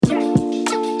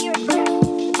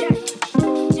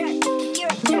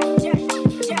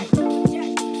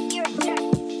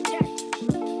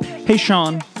Hey,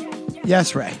 Sean.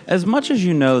 Yes, Ray. As much as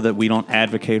you know that we don't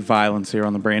advocate violence here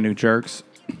on the Brand New Jerks,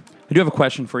 I do have a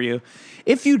question for you.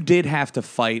 If you did have to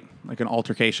fight, like an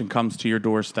altercation comes to your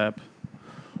doorstep,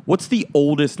 what's the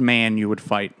oldest man you would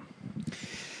fight?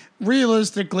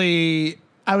 Realistically,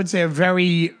 I would say a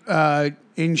very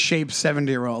in shape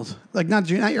 70-year-old. Like not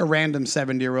your random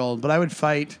 70-year-old, but I would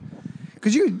fight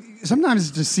because sometimes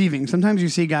it's deceiving. Sometimes you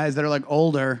see guys that are like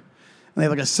older and they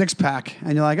have like a six pack,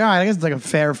 and you're like, all right, I guess it's like a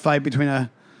fair fight between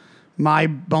my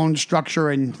bone structure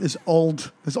and this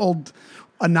old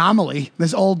anomaly,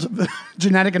 this old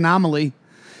genetic anomaly.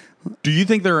 Do you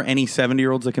think there are any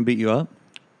 70-year-olds that can beat you up?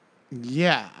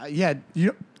 Yeah.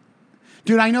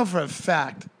 Dude, I know for a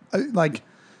fact, that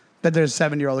there's a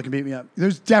 70-year-old that can beat me up.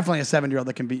 There's definitely a 70-year-old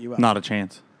that can beat you up. Not a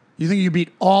chance. You think you beat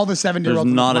all the 70-year-olds There's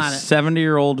on not the a planet?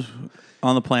 70-year-old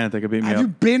on the planet that could beat me Have up. you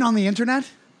been on the internet?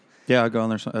 Yeah, I go on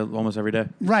there almost every day.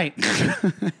 Right.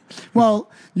 Well,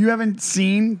 you haven't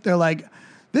seen, they're like,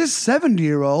 this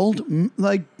 70-year-old,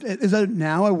 is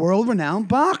now a world-renowned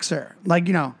boxer.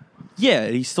 Yeah,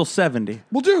 he's still 70.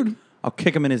 Well, dude, I'll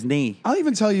kick him in his knee. I'll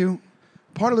even tell you,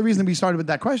 part of the reason we started with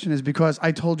that question is because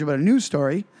I told you about a news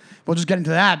story. We'll just get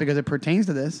into that because it pertains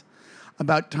to this,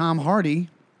 about Tom Hardy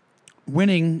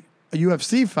winning a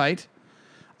UFC fight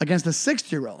against a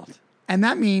 60-year-old. And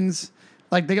that means,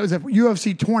 it was a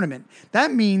UFC tournament.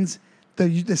 That means the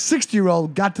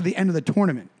 60-year-old got to the end of the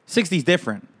tournament. 60's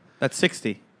different. That's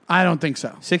 60. I don't think so.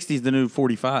 60's the new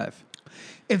 45.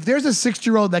 If there's a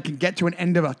 60-year-old that can get to an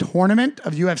end of a tournament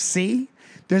of UFC,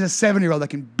 there's a 70-year-old that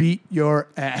can beat your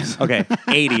ass. Okay,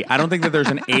 80. I don't think that there's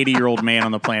an 80-year-old man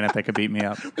on the planet that could beat me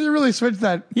up. You really switched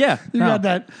that. Yeah. You got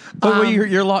that. But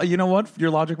you know what? Your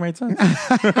logic made sense.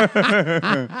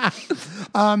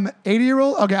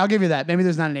 80-year-old? Okay, I'll give you that. Maybe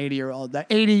there's not an 80-year-old. That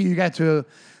 80, you got to...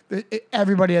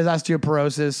 Everybody has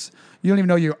osteoporosis. You don't even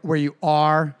know where you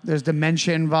are. There's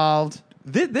dementia involved.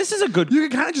 This is a good... You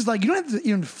can kind of just you don't have to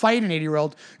even fight an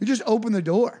 80-year-old. You just open the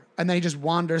door, and then he just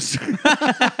wanders.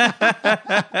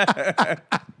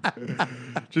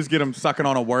 Just get him sucking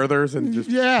on a Werther's and just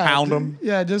pound him.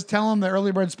 Yeah, just tell him the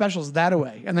early bird special's that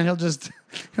away, and then he'll just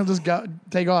go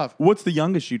take off. What's the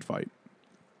youngest you'd fight?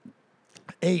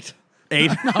 8.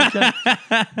 8? No, I'm kidding.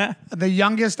 The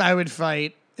youngest I would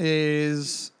fight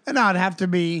is... No, it'd have to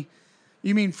be...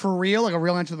 You mean for real? Like a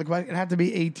real answer to the question? It'd have to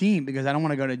be 18 because I don't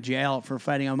want to go to jail for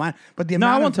fighting on mine. But the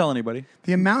amount I won't tell anybody.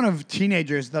 The amount of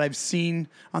teenagers that I've seen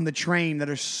on the train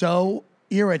that are so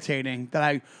irritating that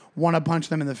I want to punch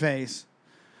them in the face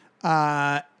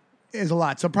is a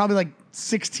lot. So probably like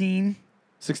 16.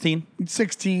 16?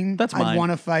 16. That's mine. I'd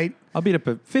want to fight. I'll beat up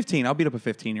a 15. I'll beat up a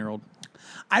 15-year-old.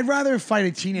 I'd rather fight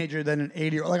a teenager than an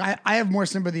 80-year-old. I have more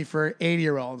sympathy for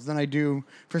 80-year-olds than I do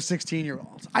for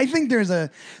 16-year-olds. I think there's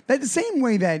the same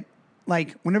way that,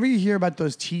 whenever you hear about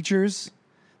those teachers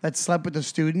that slept with the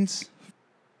students,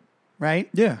 right?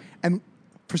 Yeah. And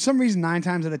for some reason, 9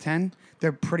 times out of 10,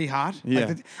 they're pretty hot.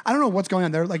 Yeah. I don't know what's going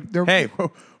on. They're Hey,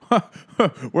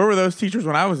 where were those teachers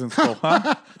when I was in school,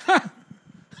 huh?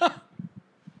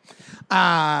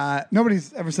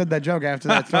 Nobody's ever said that joke after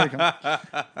that story comes.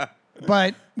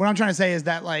 But what I'm trying to say is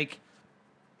that, I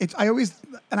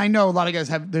know a lot of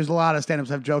guys there's a lot of stand-ups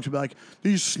have jokes about,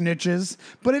 these snitches.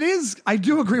 But I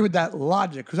do agree with that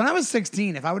logic. Because when I was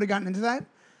 16, if I would have gotten into that,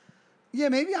 yeah,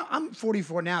 maybe I'm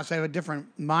 44 now, so I have a different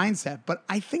mindset. But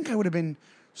I think I would have been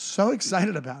so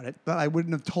excited about it that I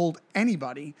wouldn't have told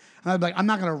anybody. And I'd be like, I'm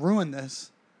not going to ruin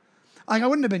this. I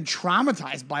wouldn't have been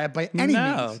traumatized by it by any means.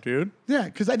 No, dude. Yeah,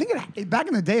 because I think back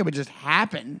in the day, it would just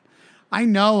happen. I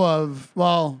know of,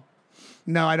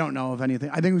 no, I don't know of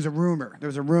anything. I think it was a rumor. There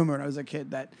was a rumor when I was a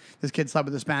kid that this kid slept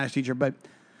with a Spanish teacher, but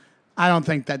I don't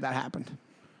think that happened.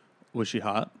 Was she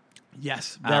hot?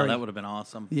 Yes. Oh, that would have been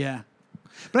awesome. Yeah.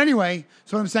 But anyway,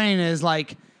 so what I'm saying is,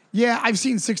 I've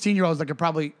seen 16-year-olds that could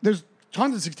probably, there's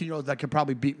tons of 16-year-olds that could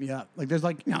probably beat me up. There's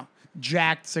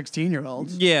jacked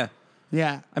 16-year-olds. Yeah.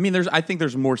 Yeah. I mean, I think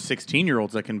there's more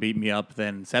 16-year-olds that can beat me up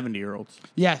than 70-year-olds.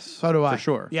 Yes, so do I. For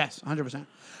sure. Yes, 100%.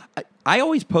 I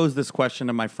always pose this question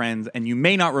to my friends, and you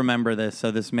may not remember this,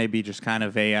 so this may be just kind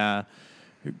of a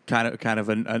kind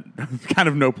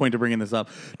of no point to bringing this up.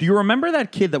 Do you remember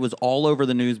that kid that was all over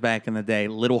the news back in the day,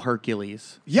 Little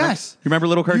Hercules? Yes. You remember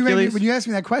Little Hercules? When you asked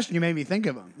me that question, you made me think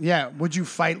of him. Yeah. Would you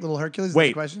fight Little Hercules? Wait. Is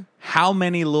the question? How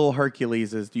many Little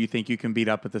Herculeses do you think you can beat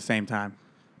up at the same time?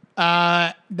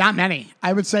 Not many.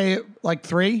 I would say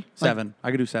 3. 7.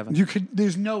 I could do 7. You could.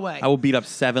 There's no way. I will beat up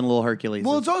 7 Little Hercules.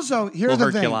 Well, it's also here's Little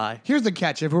the thing. Herculi. Here's the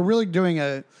catch. If we're really doing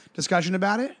a discussion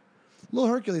about it,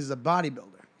 Little Hercules is a bodybuilder.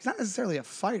 He's not necessarily a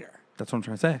fighter. That's what I'm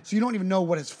trying to say. So you don't even know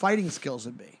what his fighting skills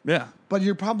would be. Yeah. But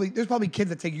there's probably kids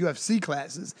that take UFC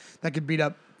classes that could beat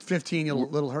up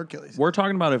 15-year-old little Hercules. We're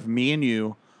talking about if me and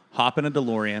you hop in a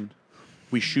DeLorean,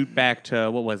 we shoot back to,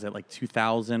 what was it, like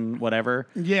 2000, whatever,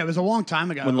 Yeah, it was a long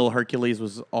time ago. when little Hercules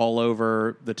was all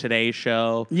over the Today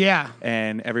Show. Yeah.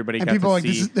 And everybody And got people to are like,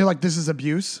 see. they're like, this is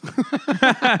abuse.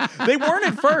 They weren't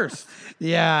at first.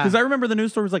 Yeah. Because I remember the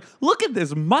news story was like, look at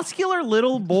this muscular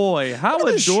little boy. How Look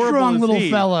at this adorable strong is little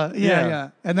he? fella.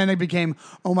 Yeah. And then they became,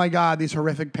 oh my God, these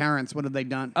horrific parents. What have they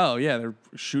done? Oh, yeah, they're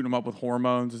shooting him up with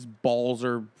hormones. His balls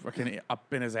are fucking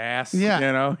up in his ass. Yeah.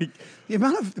 You know? The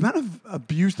amount of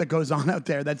abuse that goes on out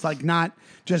there that's like not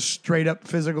just straight up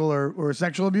physical or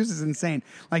sexual abuse is insane.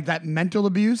 Like that mental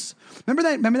abuse.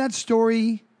 Remember that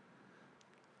story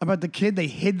about the kid? They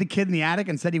hid the kid in the attic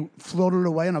and said he floated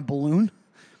away on a balloon.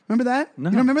 Remember that? No.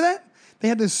 You don't remember that? They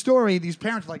had this story. These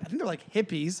parents were like, I think they're like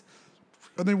hippies,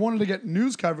 and they wanted to get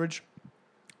news coverage.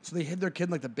 So they hid their kid in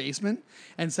like the basement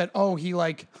and said, oh, he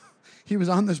was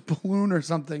on this balloon or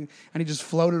something and he just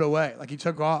floated away. Like he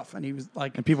took off and he was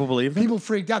like, And people believed him? people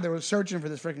freaked out. They were searching for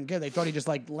this freaking kid. They thought he just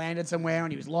like landed somewhere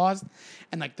and he was lost.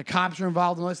 And like the cops were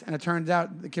involved in this. And it turns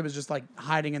out the kid was just like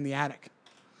hiding in the attic.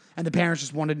 And the parents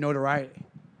just wanted notoriety.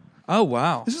 Oh,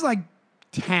 wow. This was like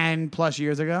 10 plus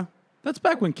years ago. That's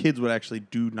back when kids would actually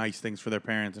do nice things for their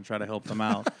parents and try to help them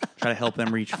out, try to help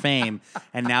them reach fame.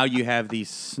 And now you have these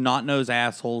snot-nosed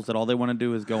assholes that all they want to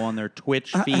do is go on their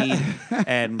Twitch feed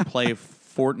and play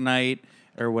Fortnite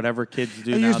or whatever kids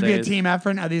do It nowadays. used to be a team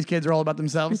effort. Now these kids are all about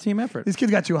themselves. It's a team effort. These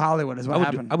kids got too Hollywood is what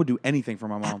happened. I would do anything for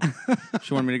my mom.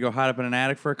 She wanted me to go hide up in an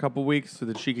attic for a couple weeks so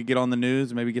that she could get on the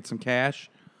news and maybe get some cash.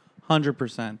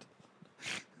 100%.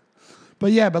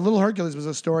 But Little Hercules was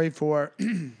a story for, I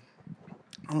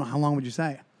don't know, how long would you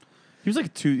say? He was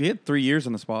like he had 3 years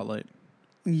in the spotlight.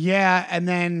 Yeah, and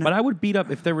then... But I would beat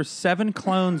up, if there were 7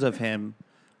 clones of him,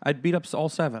 I'd beat up all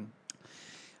 7.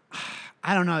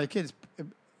 I don't know. The kids...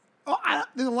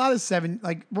 there's a lot of 7...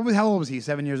 Like, how old was he?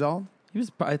 7 years old?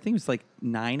 I think he was like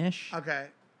 9-ish. Okay.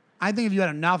 I think if you had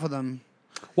enough of them...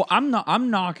 Well, I'm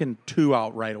knocking 2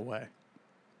 out right away.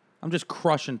 I'm just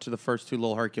crushing to the first 2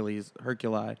 little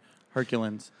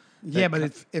Herculans. Yeah, but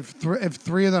if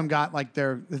 3 of them got like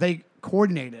if they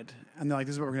coordinated and they're like,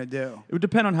 this is what we're going to do. It would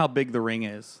depend on how big the ring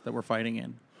is that we're fighting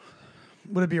in.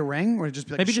 Would it be a ring or would it just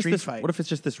be like Maybe a just street this. fight? What if it's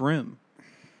just this room?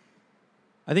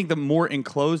 I think the more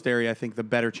enclosed area, I think the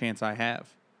better chance I have.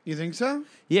 You think so?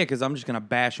 Yeah, because I'm just gonna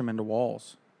bash them into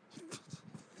walls.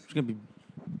 It's gonna be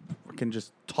fucking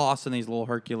just tossing these little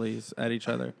Hercules at each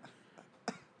other.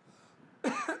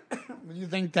 Would you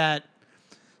think that...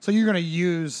 So you're going to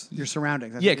use your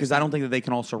surroundings? That's Yeah, what you're because I saying. don't think that they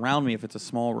can all surround me if it's a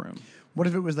small room. What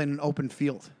if it was like an open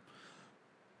field?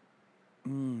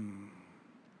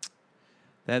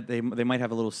 That they might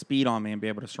have a little speed on me and be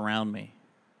able to surround me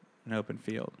in an open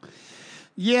field.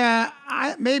 Yeah,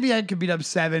 maybe I could beat up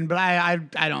 7, but I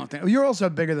don't think... You're also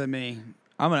bigger than me.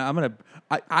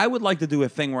 I would like to do a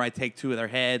thing where I take 2 of their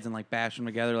heads and like bash them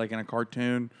together like in a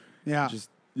cartoon. Yeah. I think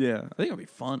it'd be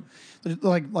fun.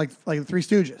 Like the Three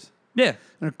Stooges. Yeah.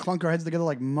 And clunk our heads together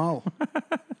like Mo.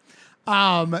 No,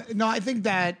 I think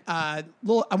that I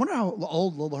wonder how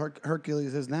old little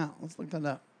Hercules is now. Let's look that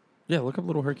up. Yeah, look up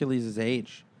little Hercules'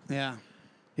 age. Yeah.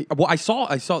 Well, I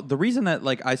saw the reason that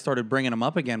like I started bringing him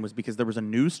up again was because there was a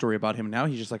news story about him. Now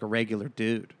he's just like a regular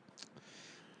dude.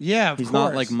 Yeah, He's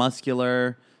not like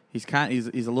muscular. He's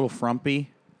he's a little frumpy.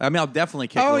 I mean, I'll definitely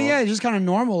kick. Oh yeah, he's just kind of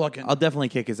normal looking. I'll definitely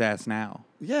kick his ass now.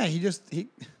 Yeah,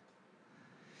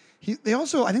 they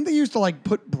also, I think they used to like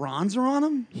put bronzer on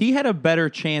him. He had a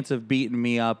better chance of beating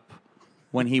me up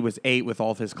when he was 8 with all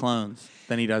of his clones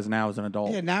than he does now as an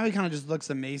adult. Yeah, now he kind of just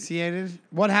looks emaciated.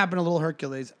 What happened to Little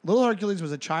Hercules? Little Hercules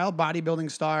was a child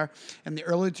bodybuilding star in the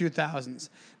early 2000s.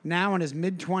 Now in his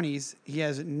mid-20s, he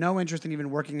has no interest in even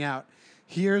working out.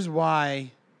 Here's why.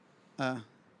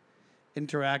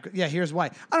 Here's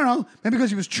why. I don't know. Maybe because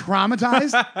he was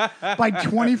traumatized by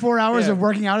 24 hours of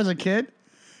working out as a kid.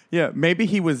 Yeah, maybe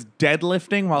he was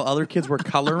deadlifting while other kids were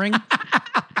coloring.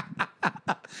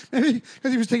 Maybe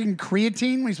because he was taking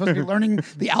creatine when he's supposed to be learning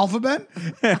the alphabet.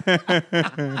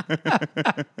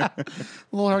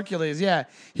 Little Hercules, yeah.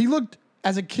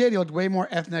 As a kid, he looked way more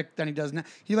ethnic than he does now.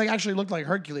 He actually looked like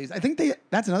Hercules. I think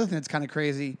that's another thing that's kind of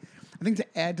crazy. I think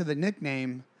to add to the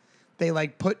nickname, they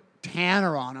put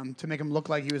tanner on him to make him look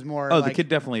like he was more. Oh, the kid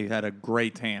definitely had a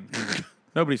great tan.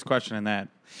 Nobody's questioning that.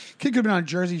 Kid could have been on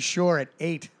Jersey Shore at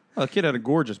 8. Oh, the kid had a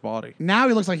gorgeous body. Now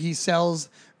he looks like he sells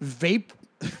vape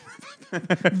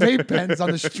pens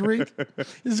on the street.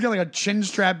 He's got a chin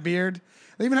strap beard.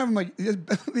 They even have him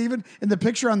even in the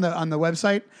picture on the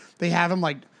website. They have him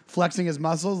flexing his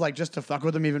muscles just to fuck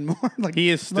with him even more. He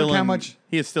is still look how much.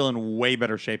 He is still in way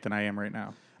better shape than I am right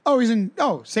now.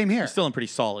 Oh, same here. Still in pretty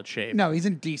solid shape. No, he's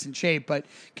in decent shape, but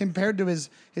compared to his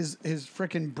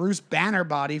freaking Bruce Banner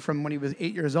body from when he was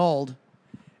 8 years old,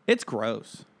 It's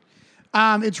gross.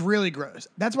 it's really gross.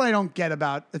 That's what I don't get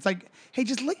about. It's like, hey,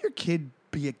 just let your kid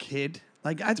be a kid.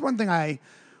 Like that's one thing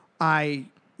I'm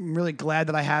really glad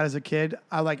that I had as a kid.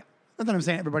 I like, not that I'm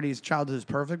saying everybody's childhood is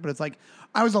perfect, but it's like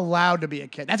I was allowed to be a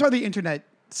kid. That's why the internet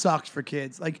sucks for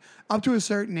kids. Like up to a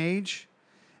certain age,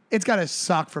 it's got to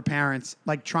suck for parents,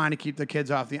 like trying to keep their kids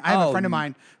off the. I have a friend of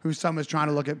mine whose son was trying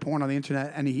to look at porn on the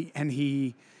internet, and he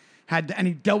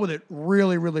dealt with it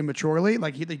really, really maturely.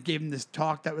 Like they gave him this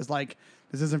talk that was like,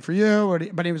 "This isn't for you,"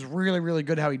 but it was really, really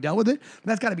good how he dealt with it. But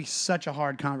that's got to be such a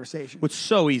hard conversation. It's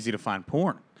so easy to find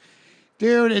porn.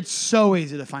 Dude, it's so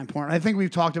easy to find porn. I think we've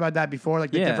talked about that before,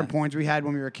 like the Yeah. different points we had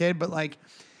when we were a kid.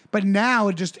 But now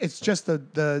it's just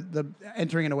the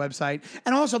entering in a website,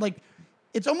 and also like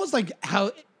it's almost like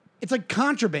how it's like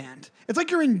contraband. It's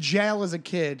like you're in jail as a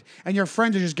kid, and your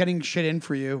friends are just getting shit in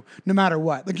for you, no matter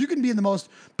what. Like you can be in the most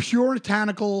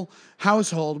puritanical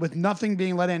household with nothing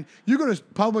being let in. You go to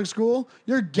public school,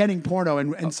 you're getting porno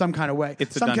in some kind of way.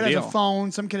 It's a some done kid deal. has a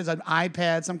phone, some kid has an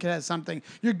iPad, some kid has something.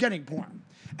 You're getting porn.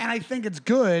 And I think it's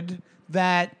good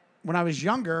that when I was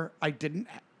younger, I didn't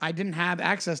have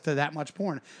access to that much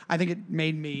porn. I think it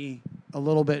made me a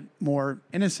little bit more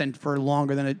innocent for as long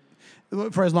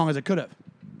as it could have.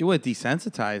 It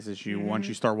desensitizes you once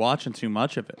you start watching too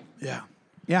much of it. Yeah.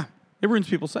 Yeah. It ruins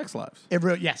people's sex lives.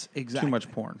 Yes, exactly. Too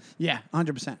much porn. Yeah,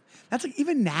 100%. That's like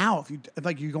even now,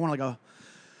 if you go on like a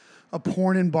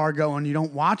porn embargo and you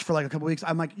don't watch for like a couple weeks,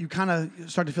 I'm like, you kind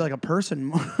of start to feel like a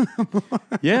person.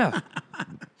 Yeah.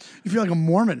 You feel like a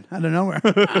Mormon out of nowhere.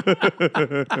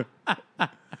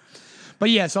 But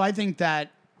yeah, so I think that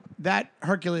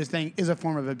Hercules thing is a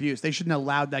form of abuse. They shouldn't have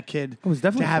allowed that kid was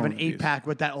definitely to a have form an of abuse. 8-pack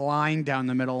with that line down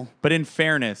the middle, But in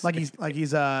fairness, like he's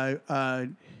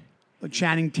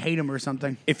Channing Tatum or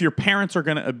something. if your parents are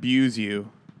going to abuse you,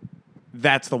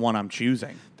 that's the one I'm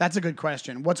choosing. That's a good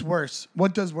question. What's worse?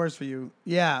 What does worse for you?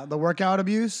 Yeah, the workout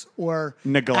abuse or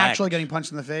Neglect. actually getting punched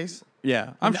in the face?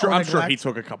 Yeah, I'm Or sure neglect. he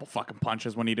took a couple fucking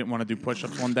punches when he didn't want to do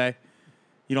push-ups one day.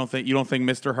 You don't think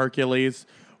Mr. Hercules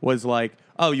was like,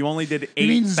 "Oh, you only did You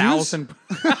mean Zeus? 8,000."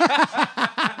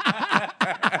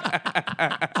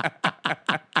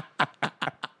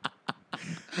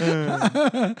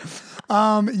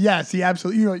 Yes, he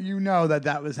absolutely. You know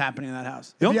that was happening in that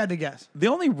house. If Yep. you had to guess. The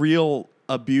only real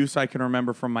abuse I can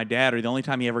remember from my dad, or the only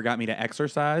time he ever got me to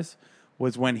exercise,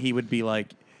 was when he would be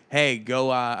like, "Hey,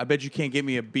 go! I bet you can't get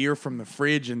me a beer from the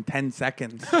fridge in 10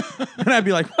 seconds." And I'd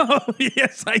be like, "Oh,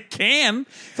 yes, I can."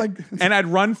 It's like And I'd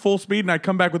run full speed, and I'd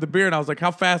come back with a beer, and I was like,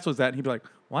 "How fast was that?" And he'd be like,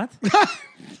 "What?"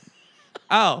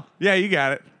 "Oh, yeah, you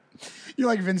got it." you're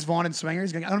like Vince Vaughn in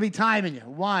Swingers. Going, I'm gonna be timing you.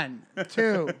 1,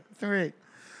 2, 3.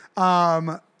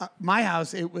 My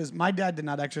house, my dad did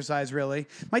not exercise really.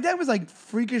 My dad was like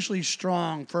freakishly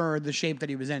strong for the shape that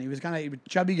he was in. He was kind of a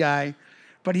chubby guy,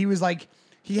 but he was like,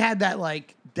 he had that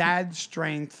like dad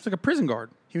strength. It's like a prison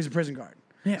guard. He was a prison guard.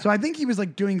 Yeah. So I think he was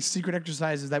like doing secret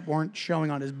exercises that weren't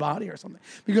showing on his body or something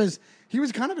because he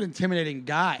was kind of an intimidating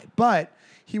guy, but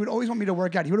he would always want me to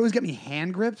work out. He would always get me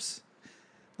hand grips,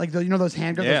 like those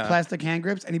hand grips, Yeah. those plastic hand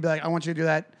grips, and he'd be like, "I want you to do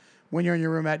that when you're in your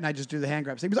room at night. Just do the hand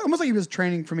grips." It was almost like he was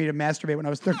training for me to masturbate when I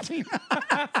was 13.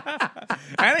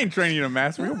 I ain't training you to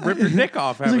masturbate. You'll rip your dick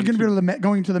off. He's like, haven't you're you? going to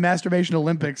going to the masturbation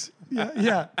Olympics.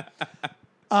 Yeah.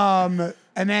 And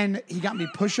then he got me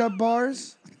push-up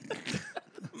bars.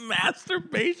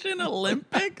 Masturbation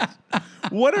Olympics?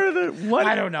 What?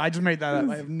 I don't know. I just made that up.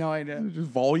 I have no idea. Just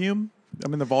volume?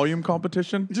 I'm in the volume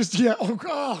competition. Just yeah. Oh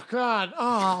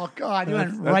God. You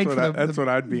went right for the. That's what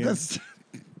I'd be in. That's,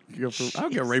 I'll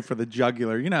get right for the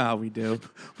jugular. You know how we do.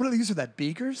 what do they use for that?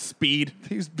 Beakers? Speed.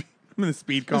 They use I'm in the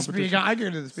speed competition. I get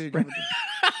into the speed competition.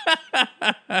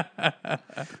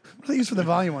 What do they use for the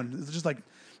volume one? Is it just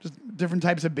different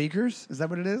types of beakers? Is that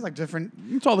what it is? Like different.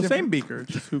 It's all the different- same beaker.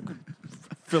 Just who could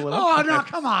fill it up. Oh no!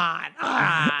 Come on!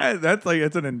 Ah. That's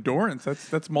it's an endurance.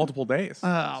 That's multiple days.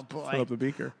 Oh Fill boy. up the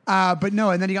beaker. But no,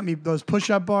 and then he got me those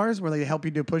push-up bars where they help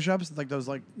you do push-ups. It's like those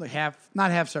like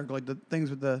not half circle, like the things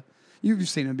with the you've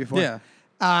seen them before. Yeah.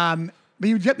 But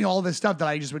he would get me all this stuff that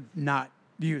I just would not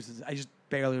use. I just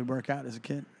barely would work out as a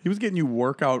kid. He was getting you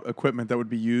workout equipment that would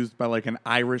be used by like an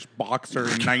Irish boxer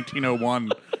in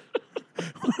 1901.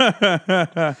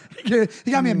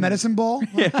 He got me a medicine ball.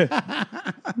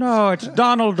 No, it's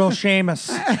Donald O'Shamus.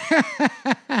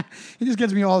 He just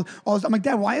gets me all. I'm like,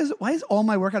 Dad, why is all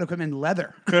my workout equipment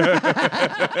leather?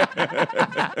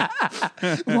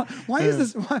 why is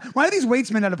this? Why are these weights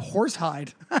made out of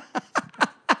horsehide?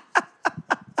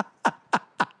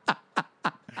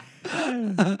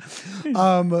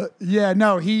 Yeah,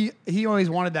 no, he always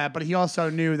wanted that, but he also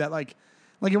knew that like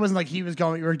it wasn't like we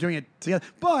were doing it together.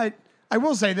 But I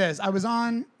will say this: I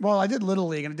did Little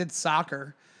League and I did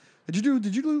soccer. Did you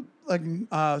do like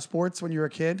sports when you were a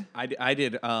kid? I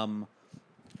did.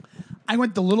 I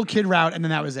went the little kid route, and then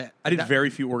that was it. I did very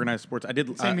few organized sports. I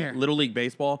did Same here. Little League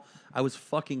baseball. I was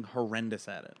fucking horrendous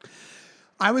at it.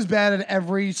 I was bad at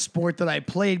every sport that I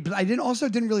played, but I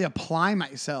didn't really apply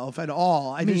myself at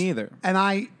all. Me either.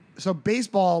 And so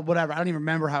baseball, whatever. I don't even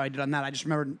remember how I did on that. I just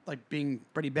remember like being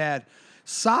pretty bad.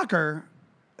 Soccer,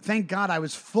 thank God I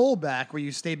was fullback, where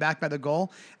you stay back by the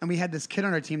goal, and we had this kid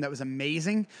on our team that was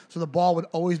amazing. So the ball would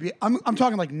always be. I'm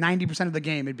talking like 90% of the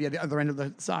game. It'd be at the other end of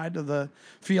the side of the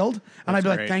field, and I'd be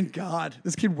like, great. thank God,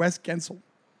 this kid Wes Gensel.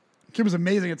 Kid was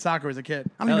amazing at soccer as a kid.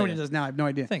 I don't even know what he does now. I have no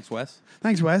idea. Thanks, Wes.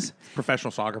 Thanks, Wes.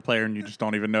 Professional soccer player, and you just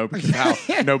don't even know because how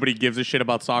nobody gives a shit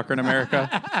about soccer in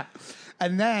America.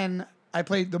 And then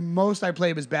the most I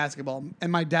played was basketball,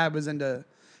 and my dad was and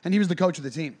he was the coach of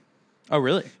the team. Oh,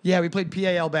 really? Yeah, we played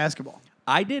PAL basketball.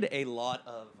 I did a lot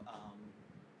of.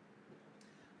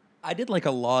 I did like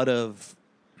a lot of,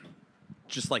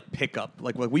 just like pickup.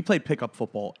 Like we played pickup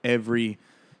football every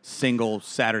single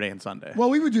Saturday and Sunday. Well,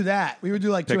 we would do that. We would do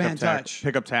like two-hand touch.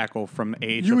 Pickup tackle from the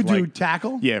age. You of would do like,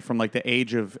 tackle? Yeah, from like the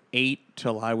age of 8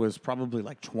 till I was probably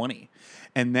like 20,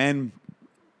 and then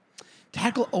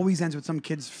Tackle always ends with some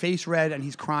kid's face red and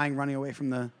he's crying, running away from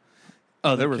the.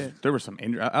 there was some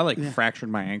injury. I fractured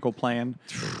my ankle playing.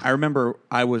 I remember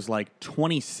I was like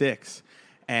 26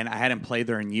 and I hadn't played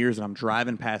there in years, and I'm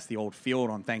driving past the old field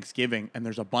on Thanksgiving, and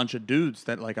there's a bunch of dudes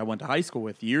that like I went to high school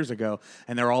with years ago,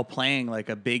 and they're all playing like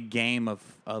a big game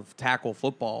of tackle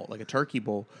football, like a turkey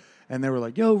bowl. And they were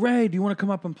like, "Yo, Ray, do you want to come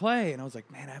up and play?" And I was like,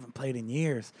 "Man, I haven't played in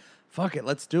years. Fuck it,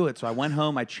 let's do it." So I went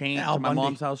home, I changed Al to my Bundy.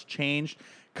 mom's house, changed,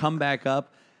 come back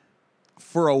up.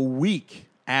 For a week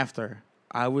after,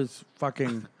 I was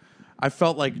fucking, I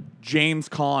felt like James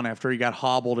Caan after he got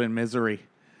hobbled in Misery.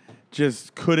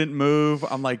 Just couldn't move.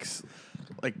 I'm like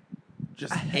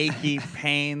just achy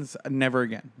pains. Never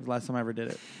again. It was the last time I ever did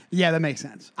it. Yeah, that makes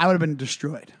sense. I would have been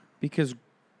destroyed. Because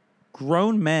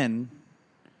grown men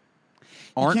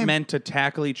aren't can't- meant to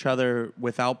tackle each other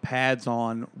without pads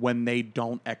on when they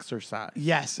don't exercise.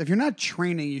 Yes, if you're not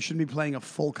training, you shouldn't be playing a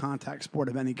full contact sport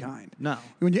of any kind. No.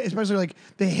 Especially like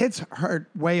the hits hurt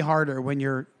way harder when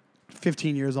you're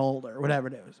 15 years old or whatever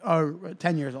it is, or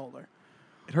 10 years older.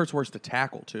 It hurts worse to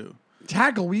tackle, too.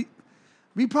 Tackle, we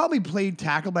probably played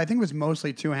tackle, but I think it was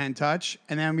mostly two-hand touch.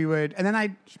 And then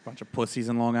Just a bunch of pussies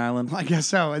in Long Island. I guess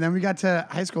so. And then we got to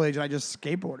high school age and I just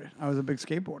skateboarded. I was a big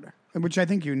skateboarder, which I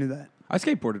think you knew that. I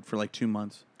skateboarded for like 2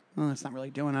 months. Well, that's not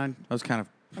really doing it. I was kind of,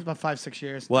 That was about 5-6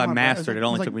 years. well, I No, mastered it. It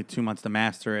only was took me 2 months to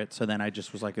master it. So then I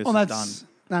just was like, this Well, is that's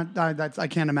done. that's I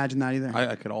can't imagine that either.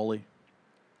 I could ollie.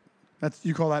 That's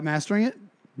you call that mastering it?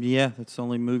 Yeah, that's the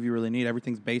only move you really need.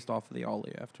 Everything's based off of the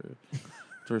ollie after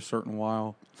a certain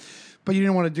while. But you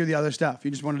didn't want to do the other stuff.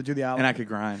 You just wanted to do the outlet. And I could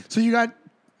grind So you got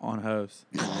on hose.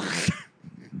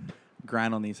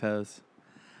 Grind on these hose.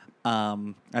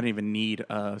 I didn't even need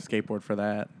a skateboard for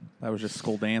that. That was just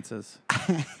school dances.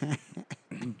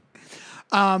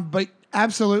 but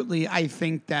absolutely I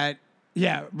think that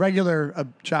regular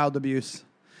child abuse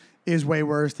is way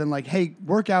worse than like, hey,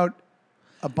 work out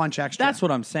a bunch extra. That's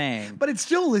what I'm saying. But it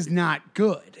still is not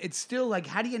good. It's still like,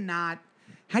 how do you not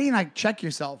check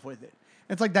yourself with it?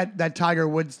 It's like that Tiger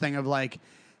Woods thing of like,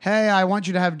 hey, I want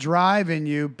you to have drive in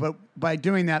you, but by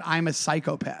doing that, I'm a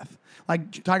psychopath.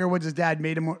 Like Tiger Woods' dad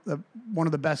made him one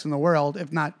of the best in the world,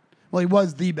 if not, well, he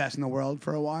was the best in the world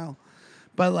for a while.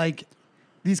 But like,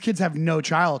 these kids have no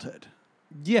childhood.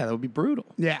 Yeah, that would be brutal.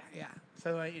 Yeah.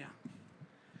 So, And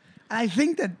I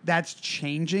think that's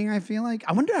changing, I feel like.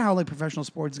 I wonder how like professional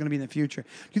sports is going to be in the future.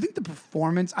 Do you think the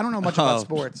performance, I don't know much about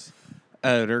sports.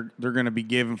 They're going to be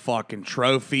giving fucking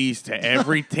trophies to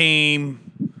every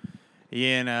team.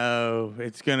 You know,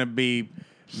 it's going to be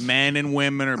men and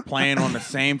women are playing on the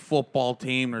same football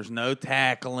team. There's no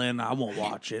tackling. I won't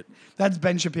watch it. That's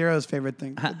Ben Shapiro's favorite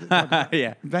thing.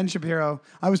 Yeah. Ben Shapiro.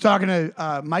 I was talking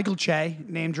to Michael Che,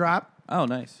 name drop. Oh,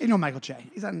 nice. You know Michael Che.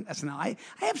 He's on SNL. I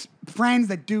have friends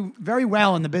that do very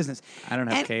well in the business. I don't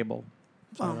have And- cable.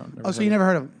 So so you never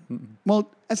heard of him?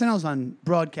 Well, SNL's on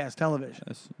broadcast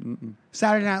television.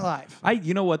 Saturday Night Live.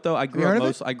 You know what though? I grew heard up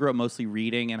of it? I grew up mostly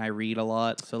reading, and I read a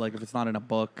lot. So like, if it's not in a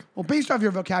book, Well, based off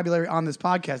your vocabulary on this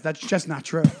podcast, that's just not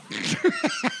true.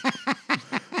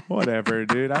 whatever,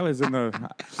 dude. I was in the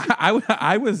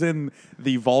I was in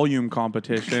the volume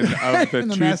competition of the In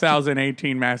the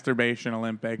 2018 masturbation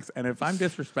Olympics, and if I'm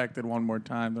disrespected one more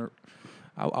time,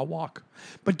 I'll walk.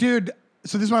 But dude,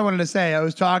 so this is what I wanted to say. I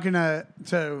was talking to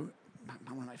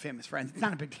I famous friends. It's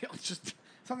not a big deal. It's just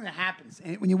something that happens.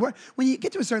 And when you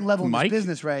get to a certain level in this Mike?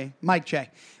 business, Ray, Mike Che,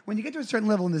 when you get to a certain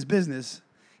level in this business,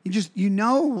 you're just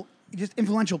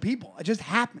influential people. It just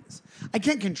happens. I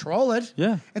can't control it.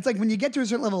 Yeah. It's like when you get to a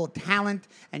certain level of talent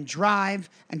and drive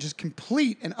and just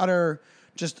complete and utter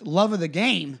just love of the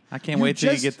game. I can't wait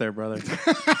till you get there, brother.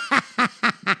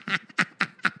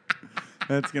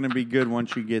 That's going to be good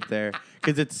once you get there.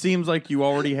 Because it seems like you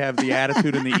already have the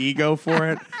attitude and the ego for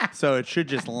it. So it should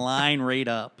just line right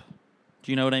up.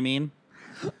 Do you know what I mean?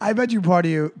 I bet you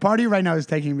Party right now is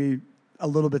taking me a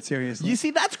little bit seriously. You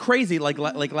see, that's crazy. Like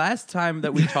last time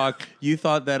that we talked, you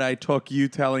thought that I took you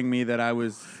telling me that I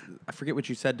forget what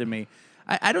you said to me.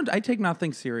 I take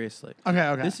nothing seriously. Okay.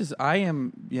 I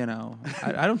am,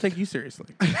 I don't take you seriously.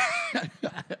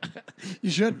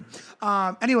 You should.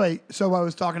 Anyway, so I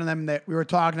was talking to them that we were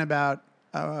talking about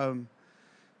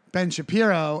Ben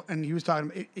Shapiro, and he was kind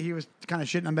of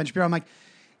shitting on Ben Shapiro. I'm like,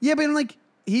 yeah, but I'm like,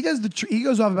 he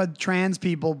goes off about trans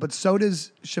people, but so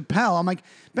does Chappelle. I'm like,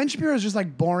 Ben Shapiro is just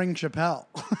like boring Chappelle.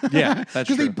 Yeah, that's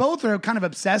because they true. both are kind of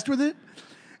obsessed with it.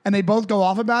 And they both go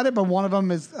off about it, but one of them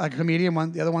is a comedian,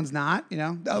 the other one's not.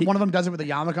 One of them does it with a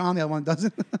yarmulke on, the other one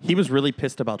doesn't. He was really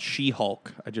pissed about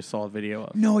She-Hulk. I just saw a video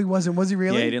of. No, he wasn't. Was he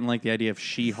really? Yeah, he didn't like the idea of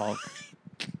She-Hulk.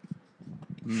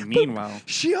 Meanwhile,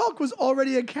 She-Hulk was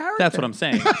already a character. that's what I'm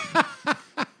saying.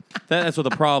 That's what the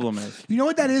problem is. You know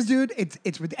what that is, dude?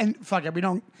 It's with and fuck it. We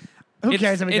don't. Who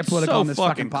cares if we get political so on this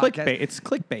fucking podcast? clickbait. It's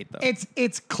clickbait, though.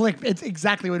 It's click. It's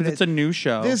exactly what it is. It's a new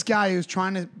show. This guy who's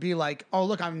trying to be like, oh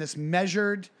look, I'm this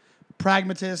measured,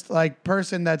 pragmatist like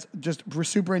person that's just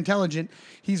super intelligent.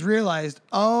 He's realized,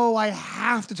 oh, I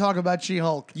have to talk about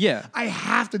She-Hulk. Yeah. I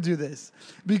have to do this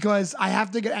because I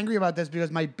have to get angry about this because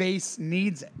my base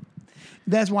needs it.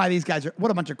 That's why these guys are.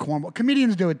 What a bunch of cornball.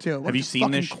 Comedians do it too. Have you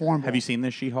seen this? Have you seen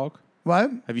this She-Hulk?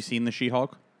 What? Have you seen the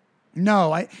She-Hulk?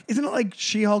 No, isn't it like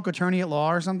She-Hulk Attorney at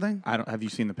Law or something? Have you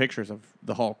seen the pictures of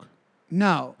the Hulk?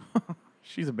 No.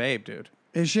 She's a babe, dude.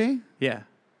 Is she? Yeah.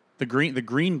 The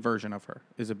green version of her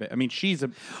is a babe. I mean, she's a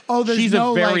there's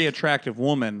no, a very like- attractive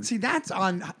woman. See, that's what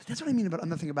I mean about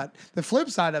nothing about the flip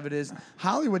side of it is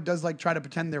Hollywood does like try to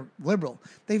pretend they're liberal.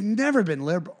 They've never been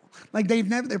liberal. Like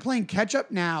they're playing catch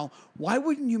up now. Why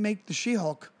wouldn't you make the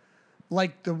She-Hulk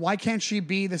why can't she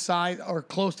be the size or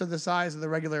close to the size of the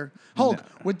regular Hulk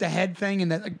with the head thing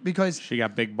and that because She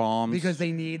got big bombs. because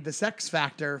they need the sex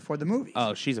factor for the movie.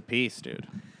 Oh, she's a piece, dude.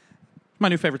 My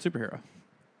new favorite superhero.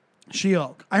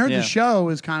 She-Hulk. I heard Yeah. the show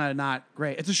is kind of not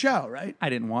great. It's a show, right? I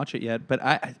didn't watch it yet, but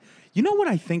you know what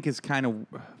I think is kind of.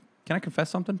 Can I confess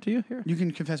something to you here? You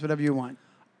can confess whatever you want.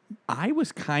 I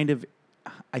was kind of.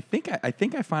 I think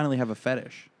I finally have a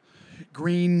fetish.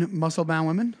 Green muscle-bound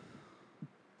women.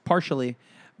 Partially,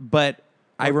 but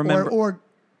I remember. or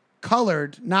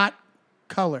colored, not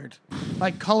colored,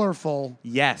 like colorful.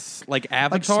 Yes, like Like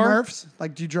Avatar. Smurfs?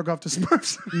 Like, do you jerk off to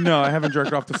Smurfs? No, I haven't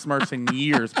jerked off to Smurfs in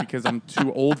years because I'm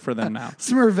too old for them now.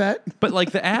 Smurfette? But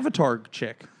like the Avatar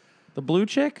chick, the blue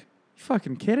chick, you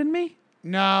fucking kidding me?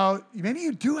 No, maybe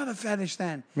you do have a fetish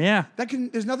then. Yeah.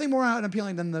 There's nothing more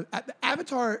unappealing than the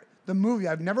Avatar, the movie.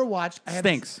 I've never watched.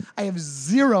 Stinks. I have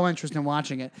zero interest in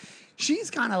watching it.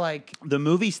 She's kind of like, The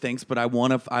movie stinks, but I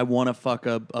wanna fuck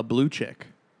a blue chick.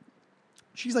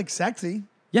 she's like sexy.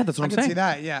 Yeah, that's what I I'm can saying. see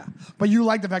that, yeah. But you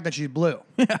like the fact that she's blue.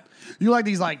 Yeah. You like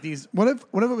these, what if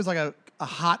it was like a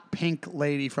hot pink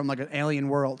lady from like an alien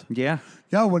world? Yeah.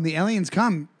 Yo, when the aliens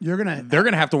come, you're going to. They're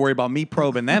gonna have to worry about me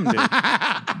probing them, dude.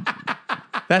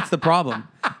 That's the problem.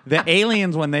 The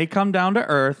aliens, when they come down to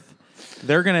Earth,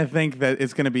 they're gonna think that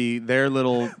it's gonna be their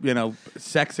little,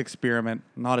 sex experiment.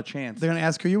 Not a chance. They're going to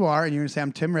ask who you are, and you're going to say,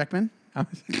 I'm Tim Rickman.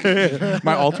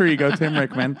 My alter ego, Tim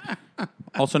Rickman,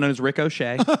 also known as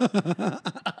Ricochet.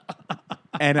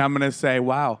 And I'm going to say,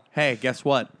 wow, hey, guess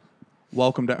what?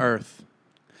 Welcome to Earth.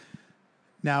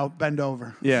 Now bend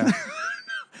over. Yeah.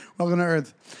 Welcome to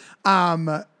Earth.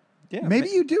 Yeah, Maybe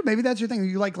you do. Maybe that's your thing.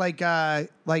 You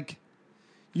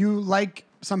you like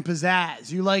some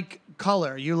pizzazz. You like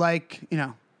color. You like, Yeah,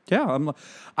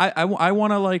 I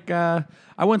want to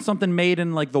I want something made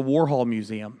in like the Warhol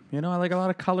Museum. I like a lot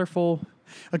of colorful.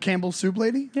 a Campbell's soup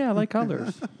lady. Yeah, I like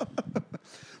colors.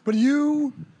 But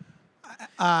you,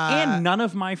 And none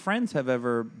of my friends have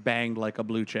ever banged like a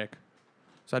blue chick,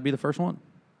 so I'd be the first one.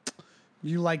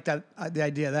 you like that the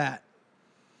idea of that.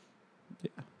 Yeah.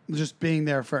 Just being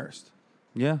there first.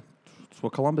 Yeah, that's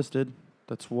what Columbus did.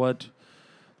 That's what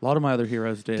a lot of my other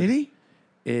heroes did. Did he?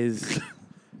 Is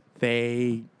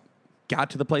they got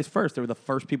to the place first. They were the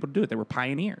first people to do it. They were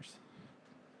pioneers.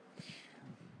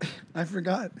 I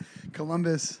forgot.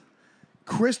 Columbus.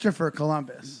 Christopher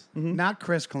Columbus, not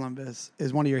Chris Columbus,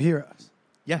 is one of your heroes.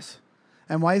 Yes.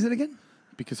 And why is it again?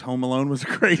 Because Home Alone was a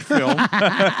great film.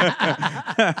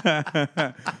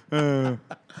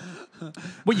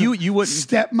 But you wouldn't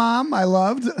Stepmom, I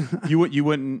loved. you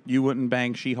wouldn't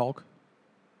bang She-Hulk?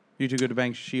 You too good to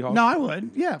bang She-Hulk? No, I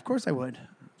would. Yeah, of course I would.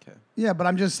 Okay. Yeah, but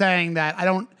I'm just saying that I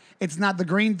don't. It's not the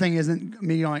green thing. Isn't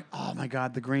me going? Oh my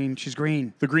God, the green. She's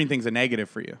green. The green thing's a negative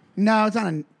for you. No, it's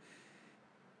not a.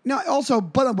 No, also,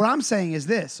 but what I'm saying is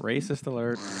this: Racist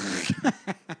alert.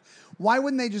 why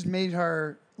wouldn't they just made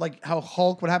her like how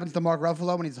Hulk? What happens to Mark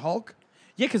Ruffalo when he's Hulk?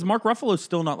 Yeah, because Mark Ruffalo's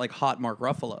still not like hot Mark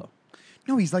Ruffalo.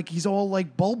 No, he's all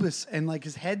like bulbous and like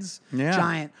his head's Yeah.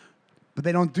 giant. But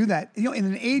they don't do that. You know, in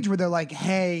an age where they're like,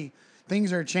 hey,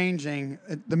 things are changing,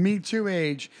 the Me Too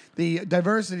age, the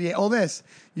diversity, all this,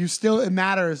 it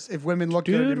matters if women look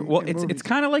good. Dude, well, in it's movies.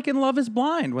 kind of like in Love Is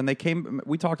Blind when they came.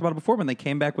 We talked about it before when they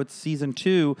came back with season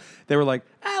 2. They were like,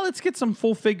 let's get some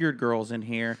full-figured girls in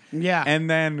here. Yeah. and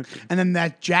then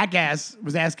that jackass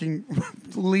was asking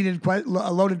loaded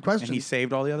questions. he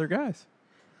saved all the other guys.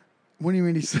 What do you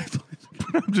mean he said?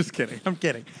 I'm just kidding. I'm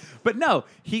kidding. But no,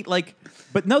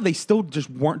 they still just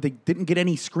weren't. They didn't get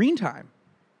any screen time.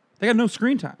 They got no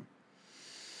screen time.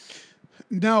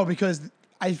 No, because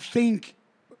I think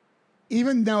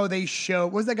even though they show,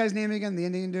 what's that guy's name again? The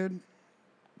Indian dude?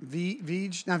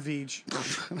 Veej? Not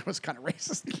Veej. That was kind of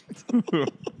racist.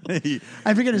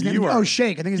 I forget his name.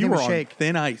 Shake. I think his name was Shake.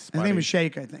 Thin ice. His name was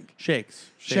Shake, I think. Shakes.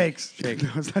 Shakes. Shake.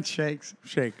 No, it's not Shakes.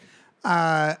 Shake.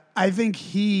 I think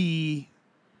he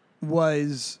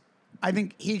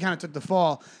kind of took the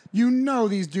fall. You know,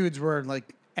 these dudes were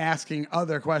like asking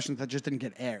other questions that just didn't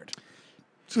get aired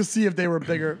to see if they were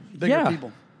bigger Yeah.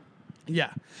 people. Yeah.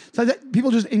 So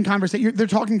people just in conversation, they're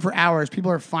talking for hours.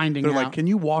 People are finding They're out. like, can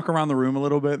you walk around the room a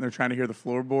little bit? And they're trying to hear the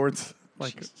floorboards.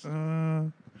 Like,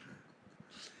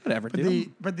 whatever,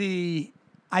 dude.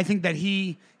 I think that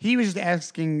he was just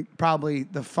asking probably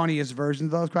the funniest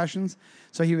versions of those questions.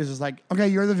 So he was just like, okay,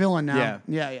 you're the villain now.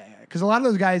 Yeah. Because a lot of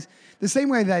those guys, the same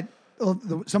way that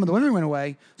some of the women went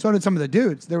away, so did some of the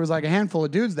dudes. There was like a handful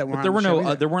of dudes that were. But there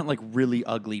were there weren't like really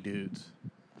ugly dudes.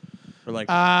 Or like,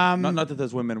 not that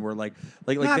those women were like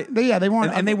they weren't,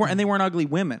 and they weren't ugly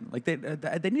women. Like they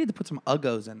needed to put some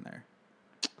uggos in there.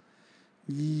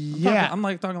 I'm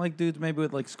talking like dudes maybe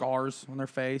with like scars on their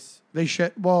face. They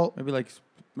should. Well, maybe like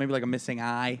a missing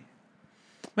eye.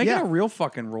 Make it a real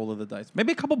fucking roll of the dice.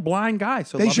 Maybe a couple blind guys.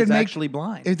 So they Love should is actually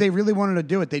blind. If they really wanted to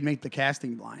do it, they'd make the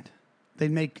casting blind.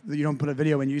 You don't put a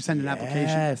video in, you send an application.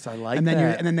 Yes, I like and then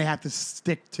that. And then they have to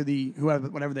stick to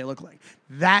whatever they look like.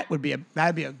 That'd be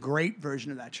a great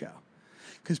version of that show.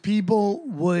 Because people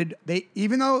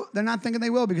even though they're not thinking they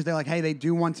will, because they're like, hey, they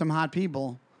do want some hot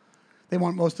people. They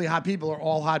want mostly hot people or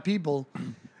all hot people.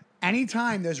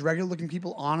 Anytime there's regular looking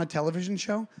people on a television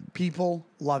show, people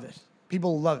love it.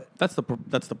 People love it. That's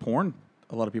the porn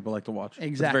a lot of people like to watch.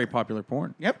 Exactly. It's very popular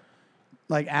porn. Yep.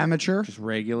 Like amateur. Just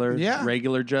regular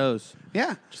Joes.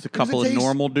 Yeah. Just a couple of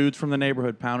normal dudes from the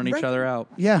neighborhood pounding each other out.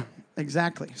 Yeah,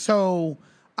 exactly. So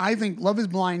I think Love is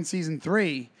Blind season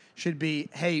 3 should be,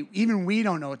 hey, even we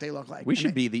don't know what they look like. We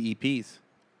should be the EPs.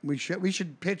 We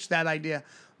should pitch that idea.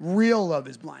 Real Love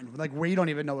is Blind. Like we don't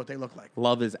even know what they look like.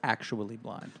 Love is actually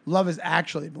blind. Love is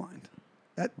actually blind.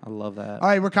 I love that. All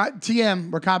right, we're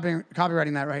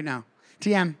copywriting that right now.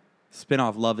 TM.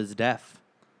 Spin-off Love is Deaf.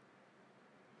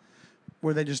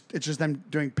 Where it's just them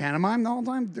doing pantomime the whole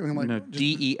time? Doing like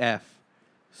DEF.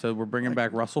 So we're bringing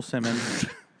back Russell Simmons.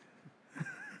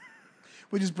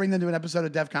 We just bring them to an episode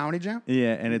of Def Comedy Jam?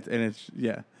 Yeah, and it's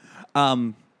yeah.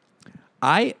 You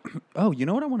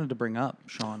know what I wanted to bring up,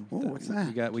 Sean? Oh, what's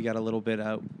that? We got a little bit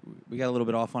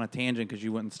off on a tangent because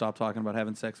you wouldn't stop talking about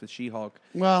having sex with She-Hulk.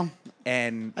 Well,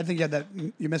 and I think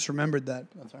you misremembered that.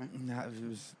 That's all right. It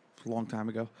was a long time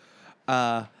ago.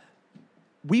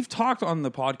 We've talked on the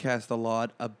podcast a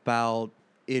lot about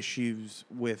issues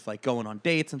with like going on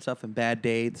dates and stuff and bad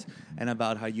dates, and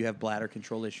about how you have bladder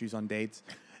control issues on dates.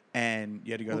 And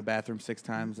you had to go to the bathroom 6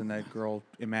 times, and that girl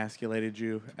emasculated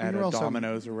you at a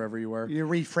Domino's or wherever you were. You're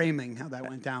reframing how that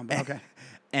went down, but okay.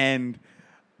 And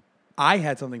I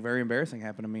had something very embarrassing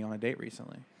happen to me on a date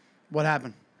recently. What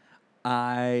happened?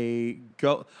 I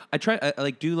do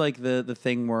the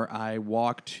thing where I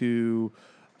walk to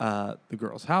the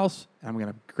girl's house, and I'm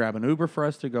going to grab an Uber for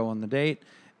us to go on the date,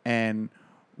 and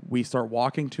we start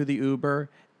walking to the Uber,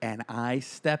 and I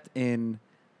stepped in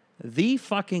the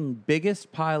fucking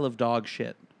biggest pile of dog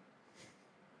shit.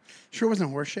 Sure wasn't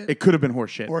horse shit? It could have been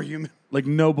horse shit. Or human. Like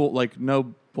no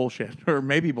bullshit. Or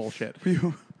maybe bullshit.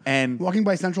 And walking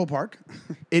by Central Park?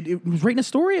 it was right in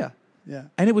Astoria. Yeah.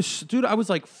 And it was, dude, I was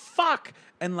like, fuck.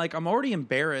 And like, I'm already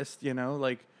embarrassed, you know,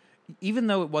 like even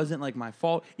though it wasn't like my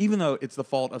fault, even though it's the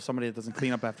fault of somebody that doesn't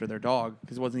clean up after their dog,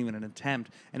 because it wasn't even an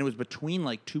attempt, and it was between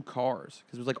like two cars,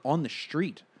 because it was like on the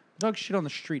street. The dog shit on the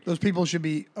street. Those people should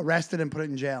be arrested and put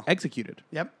in jail. Executed.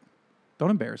 Yep. Don't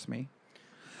embarrass me.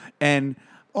 And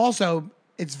Also,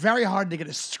 it's very hard to get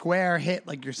a square hit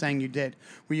like you're saying you did,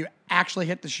 where you actually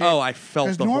hit the shit. Oh, I felt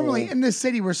Because the normally whole- in this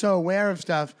city, we're so aware of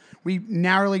stuff. We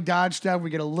narrowly dodge stuff. We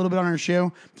get a little bit on our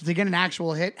shoe. But to get an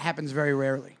actual hit happens very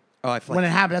rarely. oh, I feel When like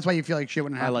it happens, that's why you feel like shit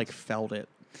when it I happens. like felt it.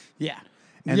 yeah.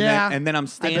 And yeah. then I'm I've been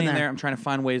standing there. I'm trying to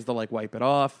find ways to like wipe it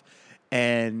off.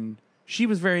 And she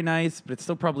was very nice, but it's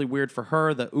still probably weird for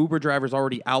her. The Uber driver's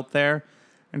already out there.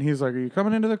 And he's like, "Are you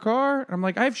coming into the car?" And I'm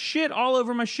like, "I have shit all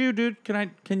over my shoe, dude.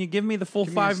 Can you give me the full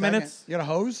Give me a 5 second. minutes?" You got a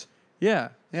hose? Yeah.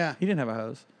 Yeah. He didn't have a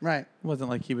hose. Right. It wasn't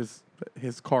like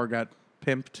his car got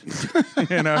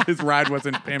pimped. His ride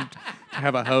wasn't pimped to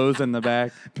have a hose in the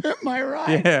back. Pimp my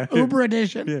ride. Yeah. Uber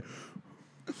edition. Yeah.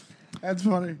 That's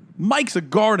funny. Mike's a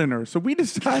gardener, so we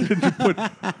decided to put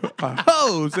a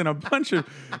hose and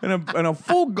a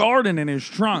full garden in his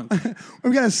trunk.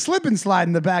 We've got a slip and slide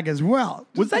in the back as well.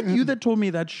 Was that you that told me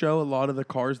that show? A lot of the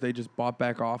cars they just bought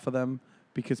back off of them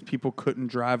because people couldn't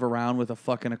drive around with a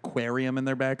fucking aquarium in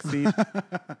their back seat.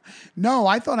 No,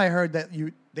 I thought I heard that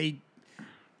a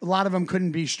lot of them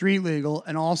couldn't be street legal,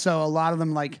 and also a lot of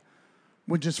them like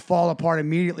would just fall apart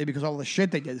immediately because of all the shit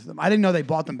they did to them. I didn't know they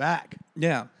bought them back.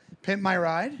 Yeah, Pimp My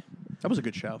Ride. that was a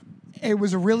good show. It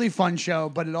was a really fun show,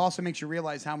 but it also makes you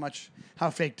realize how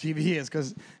fake TV is.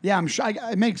 Because I'm sure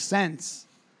it makes sense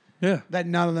Yeah, that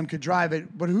none of them could drive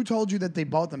it. But who told you that they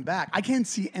bought them back? I can't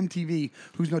see MTV,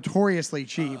 who's notoriously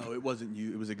cheap. Oh, it wasn't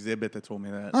you. It was Exhibit that told me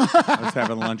that. I was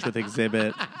having lunch with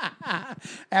Exhibit.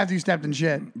 After you stepped in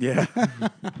shit. Yeah.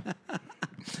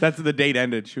 That's the date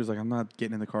ended. She was like, "I'm not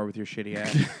getting in the car with your shitty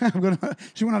ass."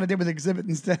 She went on a date with Exhibit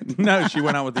instead. No, she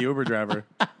went out with the Uber driver.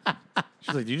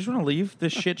 She's like, "Do you just want to leave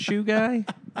this shit shoe guy?"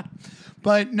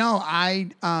 But no, I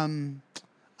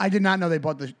did not know they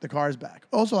bought the cars back.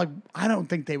 Also, like, I don't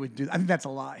think they would do that. I think that's a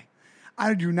lie.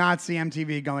 I do not see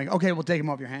MTV going, "Okay, we'll take them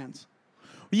off your hands."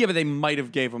 Yeah, but they might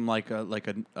have gave him like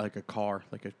a car,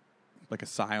 like a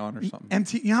Scion or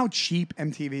something. You know how cheap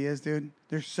MTV is, dude?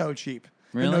 They're so cheap.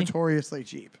 They're Really? notoriously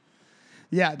cheap.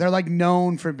 Yeah, they're like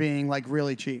known for being like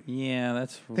really cheap. Yeah,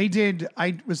 that's I did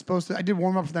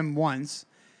warm up for them once.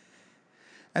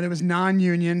 And it was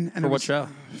non-union. And For it what was show?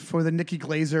 For the Nikki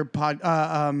Glazer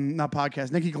not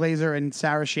podcast. Nikki Glazer and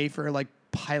Sarah Schaefer like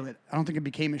pilot. I don't think it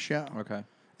became a show. okay.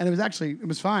 And it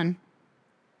was fine.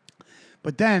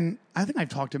 But then I think I've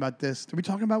talked about this. Did we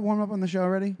talk about warm up on the show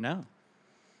already? No.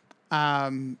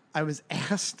 I was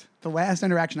asked the last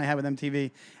interaction I had with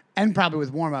MTV, and probably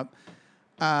with warm up,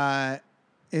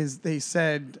 is they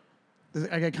said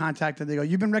I get contacted. They go,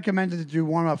 "You've been recommended to do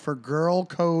warm up for Girl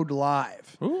Code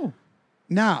Live." Ooh.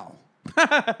 No.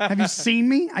 Have you seen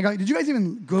me? I go, "Did you guys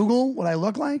even Google what I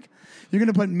look like? You're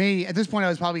gonna put me at this point. I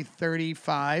was probably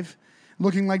 35,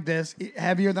 looking like this,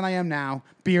 heavier than I am now,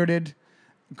 bearded,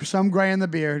 some gray in the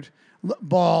beard,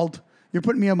 bald." You're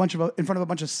putting me in front of a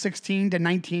bunch of 16 to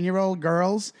 19-year-old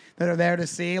girls that are there to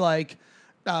see like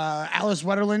Alice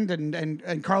Wetterland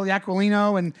and Carly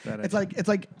Aquilino, and it's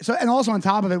like so. And also on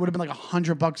top of it, would have been like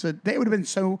 $100 a day. It would have been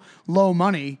so low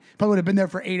money. Probably would have been there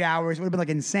for 8 hours. It would have been like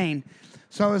insane.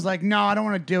 So I was like, no, I don't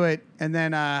want to do it. And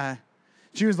then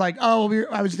she was like, oh,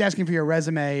 I was just asking for your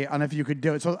resume on if you could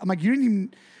do it. So I'm like, weren't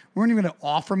even going to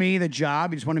offer me the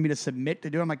job. You just wanted me to submit to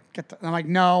do it. I'm like,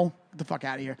 no, get the fuck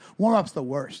out of here. Warm-up's the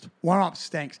worst. Warm-up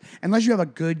stinks. Unless you have a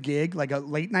good gig, like a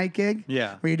late-night gig,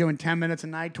 Yeah. where you're doing 10 minutes a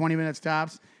night, 20 minutes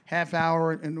tops, half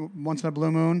hour and once in a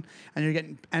blue moon,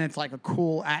 and it's like a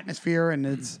cool atmosphere, and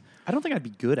it's... I don't think I'd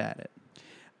be good at it.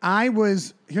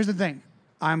 Here's the thing.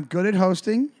 I'm good at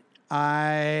hosting.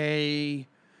 I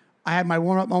had my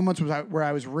warm-up moments where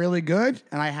I was really good,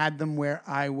 and I had them where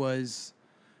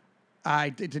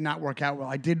it did not work out well.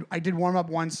 I did warm up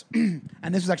once, and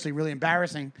this was actually really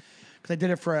embarrassing because I did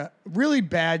it for a really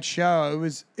bad show.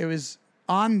 It was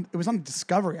on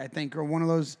Discovery, I think, or one of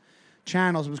those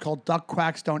channels. It was called Duck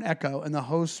Quacks Don't Echo, and the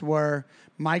hosts were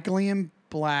Michael Ian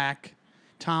Black,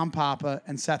 Tom Papa,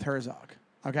 and Seth Herzog.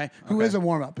 Okay, who is a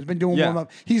warm up? Has been doing warm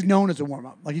up. He's known as a warm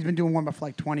up. Like he's been doing warm up for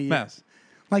like 20 years.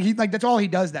 Yeah. Like that's all he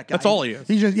does. That guy. That's all he is.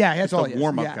 He's just that's all he is.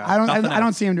 warm-up Yeah. guy. I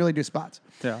don't see him really do spots.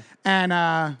 Yeah. And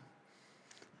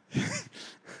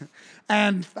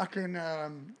and fucking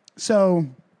so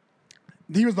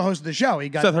he was the host of the show. He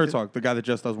got Seth Herzog, the guy that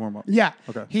just does warm up. Yeah.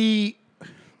 Okay. He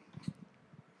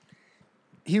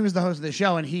was the host of the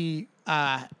show, and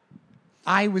I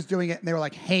was doing it, and they were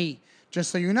like, "Hey,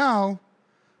 just so you know,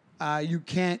 you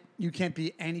can't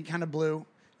be any kind of blue,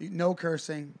 no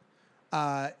cursing,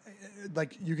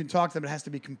 like you can talk to them, it has to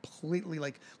be completely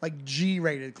like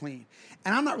G-rated clean.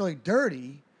 And I'm not really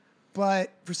dirty,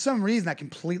 but for some reason that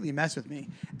completely messed with me.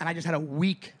 And I just had a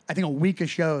week of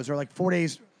shows, or like 4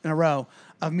 days in a row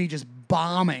of me just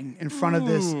bombing in front of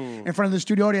the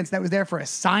studio audience that was there for a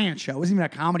science show. It wasn't even a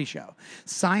comedy show,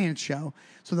 science show.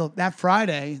 So that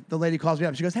Friday, the lady calls me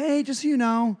up. She goes, "Hey, just so you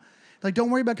know, like, don't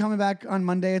worry about coming back on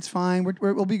Monday. It's fine.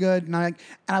 We'll be good." And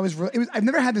I've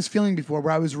never had this feeling before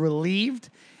where I was relieved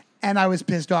and I was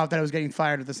pissed off that I was getting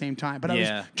fired at the same time. But I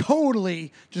was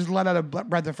totally just let out a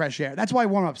breath of fresh air. That's why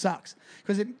warm-up sucks,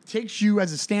 because it takes you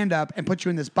as a stand-up and puts you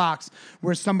in this box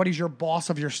where somebody's your boss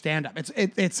of your stand-up.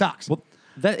 It sucks. Well,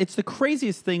 it's the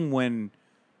craziest thing when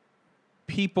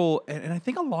people, and I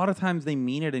think a lot of times they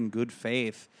mean it in good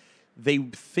faith, they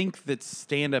think that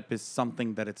stand-up is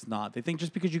something that it's not. They think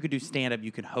just because you could do stand-up,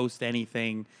 you can host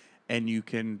anything and you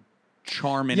can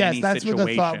charm in any situation. Yes, that's what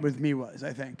the thought with me was,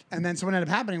 I think. And then so what ended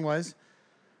up happening was,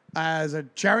 as a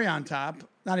cherry on top,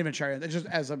 not even cherry, just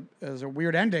as a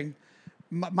weird ending,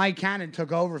 Mike Cannon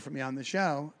took over for me on the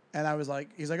show, and I was like,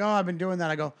 he's like, "Oh, I've been doing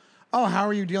that." I go, "Oh, how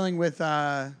are you dealing with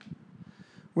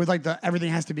like the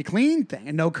everything has to be clean thing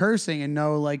and no cursing and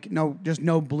no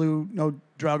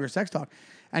drug or sex talk?"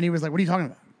 And he was like, "What are you talking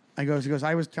about?" He goes,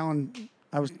 I was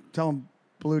telling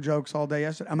blue jokes all day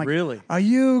yesterday. I'm like, "Really? Are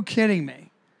you kidding me?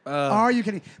 Are you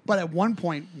kidding?" But at one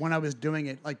point when I was doing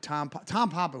it, like Tom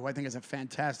Papa, who I think is a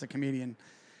fantastic comedian,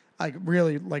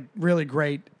 really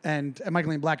great, and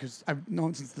Michael Ian Black, who's I've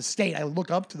known since the State. I look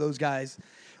up to those guys,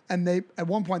 and they at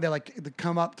one point they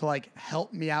come up to like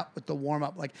help me out with the warm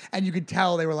up, and you could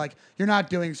tell they were like, "You're not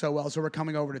doing so well, so we're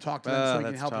coming over to talk to them so we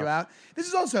can help you out." This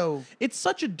is also it's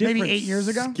such a different maybe 8 years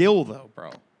ago skill though,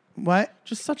 bro. What?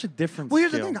 Just such a different Well,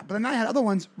 here's skill. the thing. But then I had other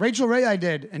ones. Rachel Ray I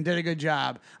did a good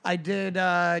job. I did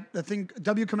the thing,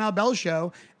 W. Kamau Bell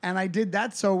show, and I did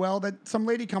that so well that some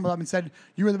lady came up and said,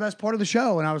 "You were the best part of the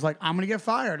show." And I was like, "I'm going to get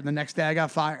fired." And the next day I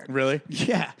got fired. Really?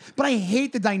 Yeah. But I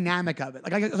hate the dynamic of it.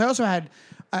 Like I also had,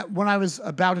 when I was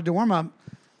about to do warm-up,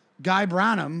 Guy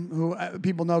Brownham, who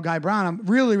people know Guy Brownham,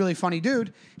 really, really funny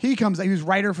dude. He was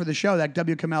writer for the show, that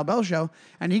W. Kamau Bell show,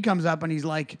 and he comes up and he's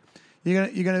like,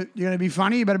 You're gonna be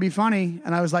funny. You better be funny."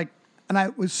 And I was like, and I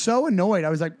was so annoyed.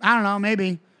 I was like, "I don't know,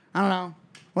 maybe. I don't know,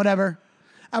 whatever."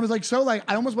 I was like,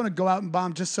 I almost want to go out and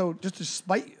bomb just to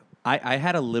spite you. I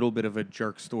had a little bit of a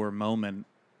jerk store moment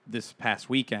this past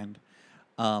weekend.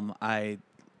 Somebody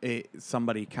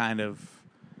kind of,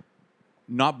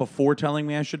 not before telling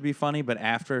me I should be funny, but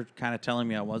after kind of telling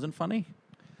me I wasn't funny.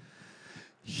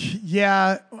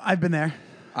 Yeah, I've been there.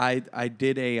 I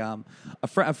did a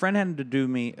friend had to do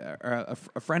me a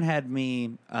friend had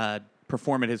me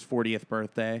perform at his 40th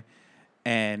birthday,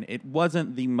 and it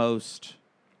wasn't the most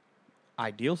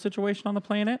ideal situation on the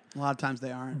planet. A lot of times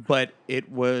they aren't. But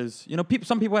it was,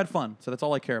 some people had fun, so that's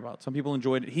all I care about. Some people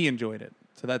enjoyed it. He enjoyed it.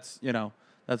 So that's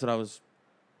what I was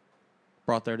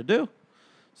brought there to do.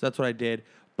 So that's what I did.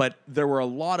 But there were a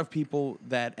lot of people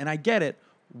that, and I get it,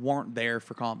 weren't there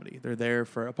for comedy. They're there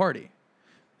for a party.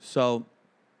 So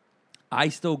I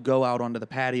still go out onto the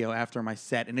patio after my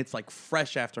set, and it's like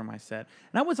fresh after my set.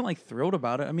 And I wasn't like thrilled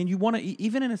about it. I mean, you want to,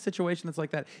 even in a situation that's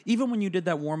like that, even when you did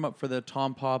that warm up for the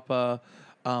Tom Papa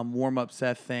warm up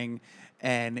set thing,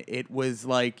 and it was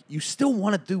like, you still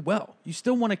want to do well. You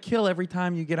still want to kill every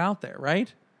time you get out there,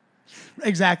 right?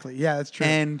 Exactly. Yeah, that's true.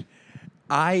 And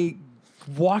I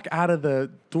walk out of the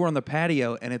door on the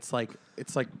patio, and it's like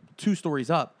 2 stories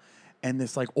up, and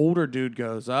this like older dude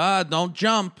goes, "Don't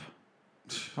jump."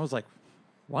 I was like,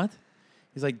 "What?"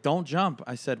 He's like, "Don't jump."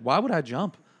 I said, "Why would I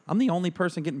jump? I'm the only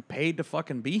person getting paid to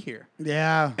fucking be here."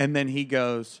 Yeah. And then he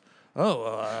goes,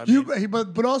 "Oh,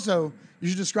 but also you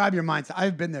should describe your mindset.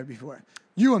 I've been there before.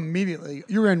 You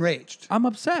were enraged. I'm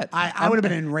upset. I would have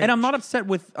been enraged. And I'm not upset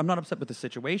with the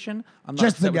situation. I'm not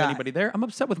Just upset the with guy. anybody there. I'm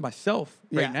upset with myself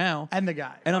right now. And the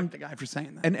guy. And I'm I'm the guy for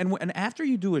saying that. And after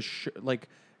you do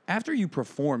after you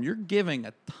perform, you're giving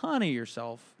a ton of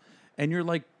yourself, and you're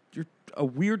a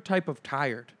weird type of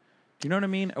tired. You know what I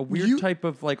mean? A weird type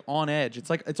of like on edge.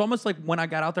 It's almost like when I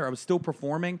got out there, I was still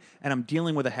performing and I'm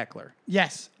dealing with a heckler.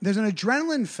 Yes, there's an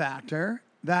adrenaline factor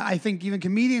that I think even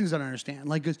comedians don't understand.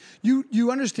 Like, 'cause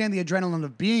you understand the adrenaline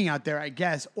of being out there, I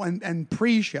guess, and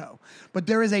pre-show, but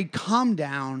there is a calm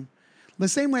down. The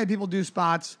same way people do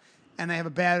spots and they have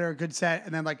a bad or a good set,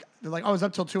 and then they're like, "Oh, I was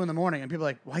up till 2 a.m," and people are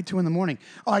like, "Why 2 a.m?"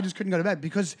 "Oh, I just couldn't go to bed,"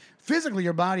 because physically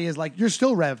your body is like, you're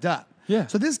still revved up. Yeah.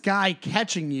 So this guy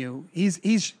catching you,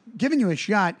 he's giving you a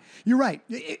shot. You're right.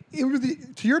 It was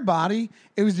to your body,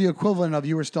 it was the equivalent of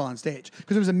you were still on stage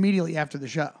because it was immediately after the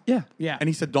show. Yeah. Yeah. And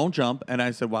he said, "Don't jump." And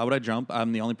I said, "Why would I jump?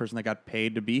 I'm the only person that got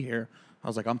paid to be here. I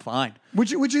was like, I'm fine.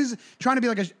 Which is trying to be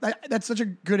like that's such a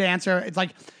good answer. It's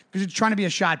like because it's trying to be a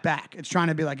shot back. It's trying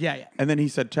to be like, yeah. And then he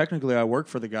said, technically, I work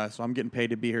for the guy, so I'm getting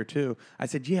paid to be here too. I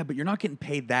said, yeah, but you're not getting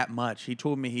paid that much. He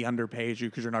told me he underpays you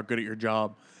because you're not good at your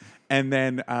job. And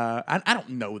then I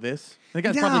don't know this. The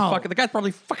guy's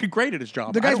probably fucking great at his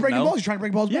job. The guy's breaking balls. He's trying to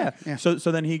break balls. Yeah. Back. Yeah. So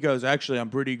then he goes, actually, I'm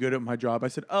pretty good at my job. I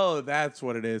said, oh, that's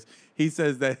what it is. He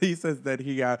says that he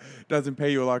doesn't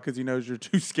pay you a lot because he knows you're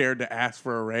too scared to ask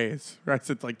for a raise. Right?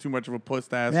 So it's like too much of a puss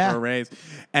to ask for a raise.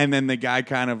 And then the guy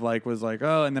kind of like was like,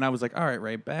 oh, and then I was like, all right,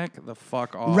 Ray, back the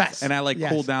fuck off. Rest. And I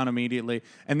cooled down immediately,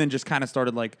 and then just kind of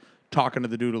started like talking to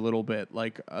the dude a little bit,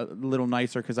 like a little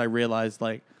nicer, because I realized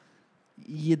like,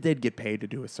 you did get paid to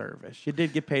do a service. You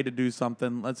did get paid to do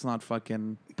something. Let's not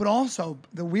fucking... But also,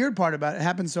 the weird part about it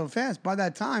happened so fast. By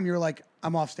that time, you're like,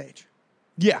 I'm off stage.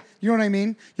 Yeah. You know what I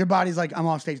mean? Your body's like, I'm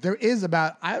off stage. There is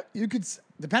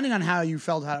depending on how you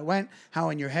felt, how it went, how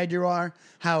in your head you are,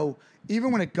 how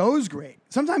even when it goes great,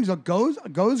 sometimes it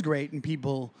goes great and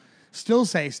people still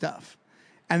say stuff.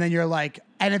 And then you're like,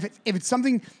 and if it's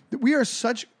something, we are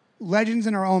such legends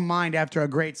in our own mind after a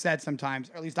great set sometimes,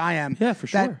 or at least I am. Yeah, for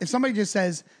sure. That if somebody just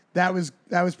says, that was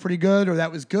pretty good or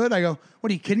that was good, I go,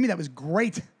 what, are you kidding me? That was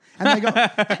great. And they go,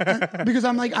 because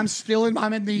I'm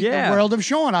in the world of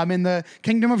Sean. I'm in the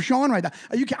kingdom of Sean right now.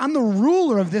 I'm the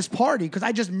ruler of this party because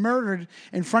I just murdered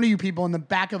in front of you people in the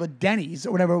back of a Denny's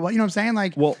or whatever. You know what I'm saying?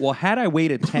 Like, well, had I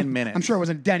waited 10 minutes, I'm sure it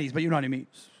wasn't Denny's, but you know what I mean.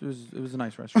 It was a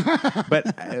nice restaurant, but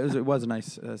it was a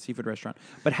nice seafood restaurant.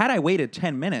 But had I waited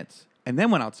 10 minutes and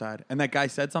then went outside and that guy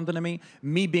said something to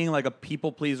me being like a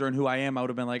people pleaser and who I am, I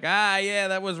would have been like, yeah,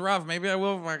 that was rough. Maybe I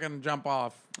will fucking jump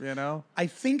off, you know? I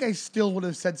think I still would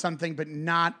have said something, but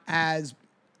not as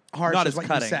harsh not as as what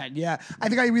cutting. you said. Yeah. I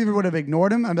think I either would have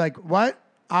ignored him. I'd be like, what?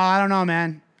 I don't know,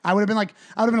 man. I would have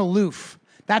been aloof.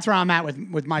 That's where I'm at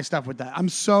with my stuff with that. I'm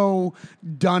so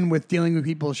done with dealing with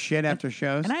people's shit after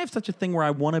shows. And I have such a thing where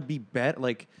I want to be better.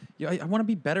 Like, I want to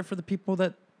be better for the people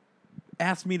that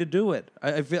asked me to do it.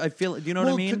 I feel. Do you know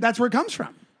what I mean? That's where it comes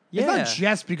from. Yeah. It's not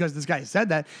just because this guy said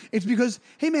that. It's because,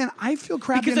 hey man, I feel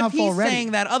crappy enough if he's already.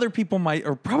 saying that, other people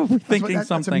are probably thinking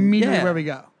something. That's immediately Yeah. where we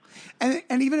go.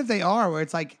 And even if they are, where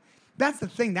it's like, that's the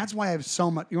thing. That's why I have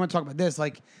so much. You want to talk about this?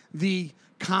 Like the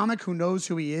comic who knows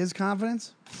who he is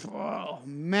confidence. Oh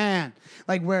man,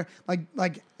 like where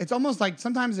like it's almost like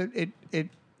sometimes it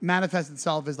manifests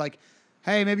itself as like,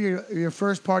 hey, maybe your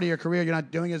first part of your career you're not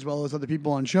doing as well as other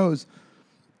people on shows.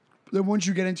 Then once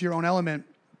you get into your own element,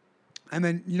 and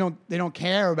then they don't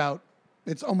care about.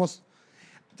 It's almost,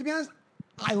 to be honest,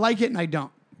 I like it and I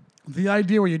don't. The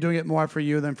idea where you're doing it more for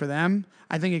you than for them,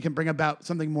 I think it can bring about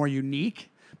something more unique.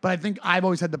 But I think I've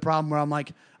always had the problem where I'm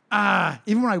like,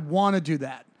 even when I want to do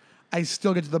that, I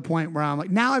still get to the point where I'm like,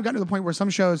 now I've gotten to the point where some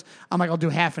shows I'm like, I'll do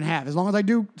half and half as long as I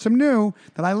do some new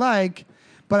that I like.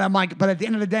 But I'm like, but at the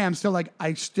end of the day, I'm still like,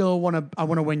 I want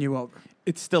to win you over.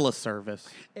 It's still a service.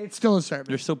 It's still a service.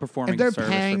 You're still performing. If they're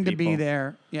service paying for to be people.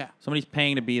 there, yeah. Somebody's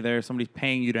paying to be there. Somebody's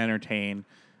paying you to entertain.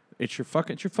 It's your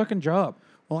fucking job.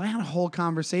 Well, I had a whole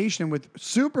conversation with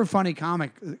super funny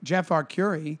comic Jeff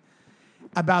Arcuri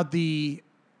about and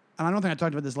I don't think I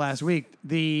talked about this last week,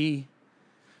 the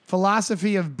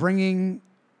philosophy of bringing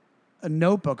a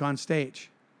notebook on stage.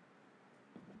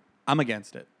 I'm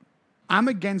against it. I'm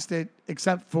against it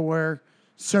except for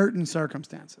certain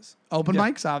circumstances. Open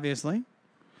mics, obviously.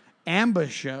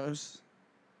 Ambush shows.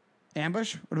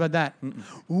 Ambush? What about that?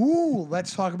 Ooh,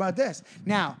 let's talk about this.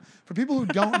 Now, for people who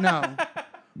don't know,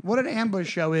 what an ambush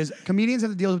show is, comedians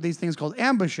have to deal with these things called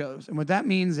ambush shows. And what that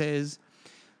means is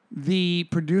the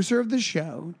producer of the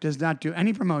show does not do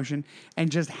any promotion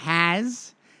and just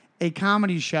has a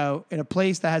comedy show in a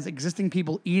place that has existing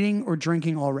people eating or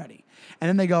drinking already. And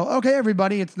then they go, okay,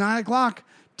 everybody, it's 9 o'clock.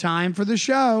 Time for the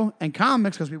show. And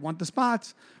comics, because we want the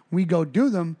spots, we go do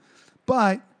them.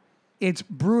 But it's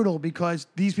brutal because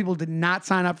these people did not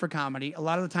sign up for comedy. A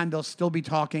lot of the time, they'll still be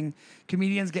talking.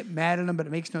 Comedians get mad at them, but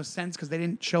it makes no sense because they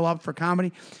didn't show up for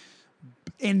comedy.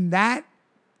 In that,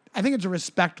 I think it's a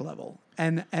respect level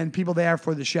and people there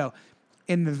for the show.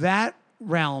 In that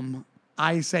realm,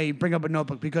 I say bring up a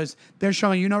notebook because they're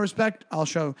showing you no respect. I'll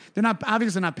show. They're not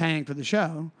obviously not paying for the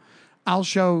show. I'll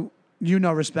show you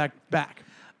no respect back.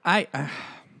 I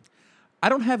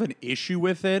don't have an issue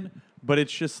with it, but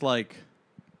it's just like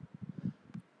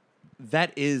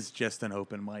that is just an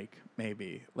open mic,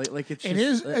 maybe. Like it's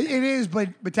just, it is, but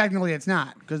technically it's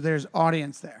not because there's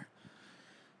audience there.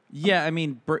 Yeah, I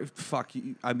mean, fuck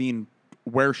you. I mean,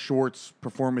 wear shorts,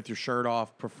 perform with your shirt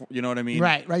off. You know what I mean?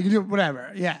 Right. You do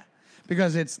whatever. Yeah,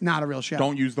 because it's not a real show.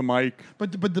 Don't use the mic.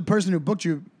 But the person who booked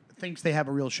you thinks they have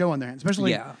a real show on their hands.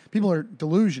 Especially Yeah. people are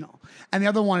delusional. And the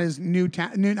other one is new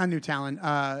joke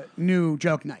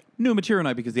night. New material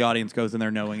night because the audience goes in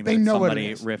there knowing that They it's know what somebody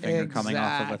it is. riffing or coming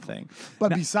off of a Exactly. thing.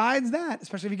 But besides that,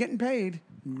 especially if you're getting paid,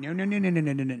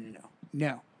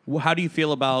 no. Well, how do you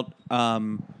feel about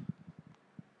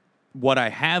what I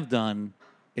have done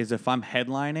is if I'm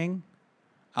headlining,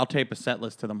 I'll tape a set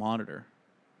list to the monitor.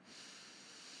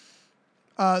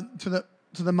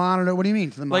 To the monitor. What do you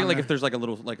mean to the monitor? Like if there's like a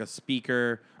little like a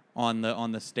speaker on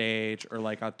the stage, or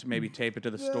like I'll maybe tape it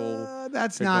to the stool.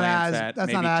 That's to not glance as at, that's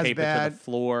maybe not as tape it bad. to the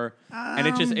floor, and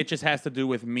it just has to do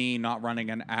with me not running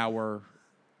an hour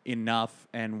enough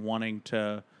and wanting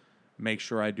to make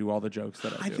sure I do all the jokes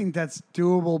that I do. I think that's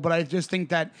doable, but I just think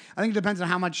that it depends on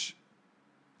how much.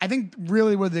 I think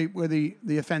really where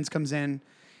the offense comes in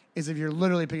is if you're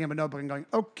literally picking up a notebook and going,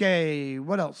 okay,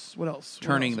 what else?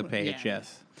 Turning the page, Yeah.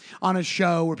 yes. On a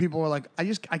show where people are like,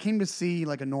 I came to see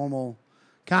like a normal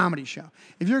comedy show.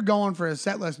 If you're going for a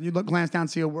set list and you glance down,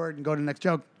 see a word, and go to the next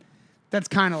joke, that's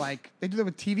kind of like they do that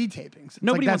with TV tapings. It's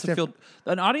Nobody like, wants that's to different.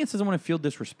 feel. An audience doesn't want to feel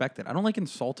disrespected. I don't like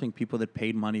insulting people that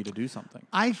paid money to do something.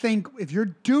 I think if you're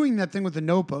doing that thing with the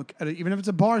notebook, even if it's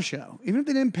a bar show, even if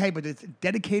they didn't pay, but it's a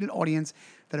dedicated audience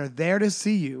that are there to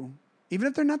see you, even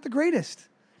if they're not the greatest,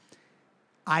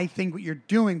 I think what you're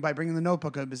doing by bringing the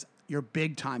notebook up is you're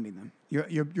big timing them.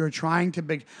 You're trying to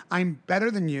big. I'm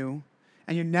better than you,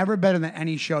 and you're never better than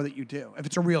any show that you do. If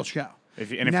it's a real show,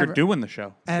 If you're doing the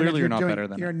show, and if clearly you're not better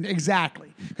than them. them.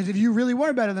 Exactly, because if you really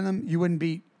were better than them, you wouldn't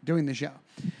be doing the show.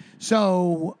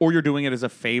 So Or you're doing it as a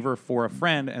favor for a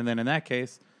friend, and then in that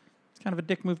case, it's kind of a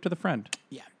dick move to the friend.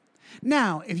 yeah.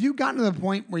 Now, if you've gotten to the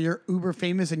point where you're uber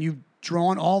famous and you've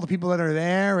drawn all the people that are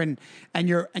there, and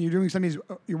you're doing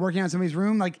you're working on somebody's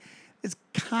room, like it's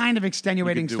kind of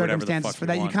extenuating do whatever the circumstances fuck for you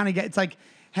that. You want. kind of get. It's like,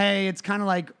 hey, it's kind of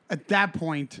like at that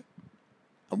point,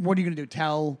 what are you going to do?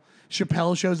 Tell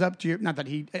Chappelle shows up to you? Not that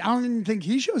I don't even think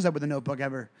he shows up with a notebook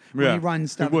ever when Yeah, he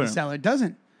runs he stuff in the wouldn't. cellar.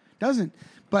 Doesn't.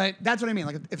 But that's what I mean.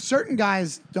 Like if certain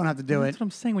guys don't have to do That's it, what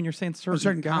I'm saying when you're saying certain,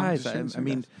 certain guys. comics, I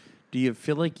mean, do you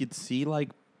feel like you'd see like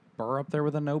Burr up there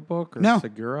with a notebook or No.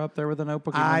 Segura up there with a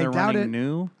notebook even when I they're doubt running it.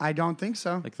 new? I don't think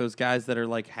so. Like those guys that are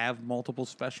like have multiple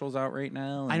specials out right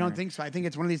now? and I don't they're- think so. I think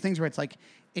it's one of these things where it's like,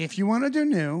 if you want to do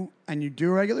new and you do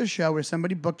a regular show where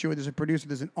somebody booked you, or there's a producer,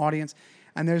 there's an audience,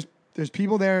 and there's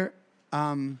people there,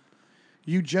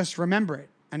 you just remember it.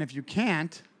 And if you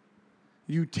can't,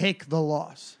 you take the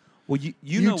loss. Well,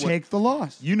 you know take the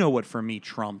loss. you know what for me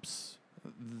trumps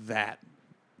that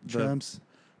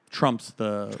trumps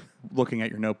the looking at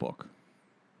your notebook.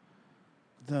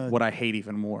 What I hate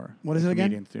even more. What is than it again?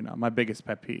 Comedians do now. My biggest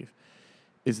pet peeve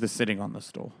is the sitting on the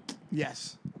stool.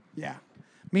 Yes. Yeah.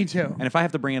 Me too. And if I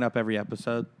have to bring it up every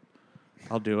episode,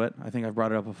 I'll do it. I think I've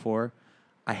brought it up before.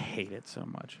 I hate it so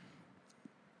much.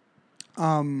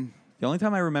 The only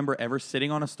time I remember ever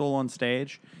sitting on a stool on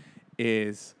stage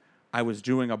is I was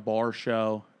doing a bar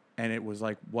show and it was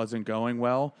like wasn't going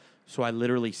well. So I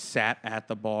literally sat at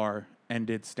the bar and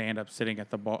did stand up sitting at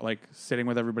the bar, like sitting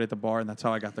with everybody at the bar, and that's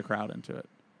how I got the crowd into it.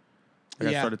 Like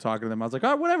I Yeah. started talking to them. I was like,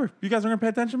 "Oh, whatever. You guys are gonna pay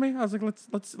attention to me." I was like,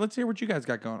 "Let's hear what you guys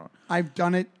got going on." I've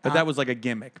done it. But that was like a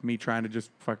gimmick, me trying to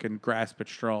just fucking grasp at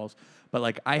straws. But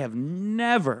like I have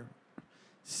never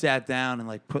sat down and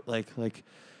like put like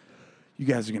you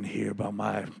guys are gonna hear about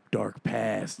my dark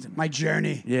past and my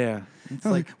journey. yeah. It's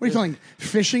Like, what are you telling?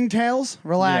 Fishing tales?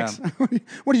 Relax. Yeah.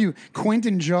 What are you,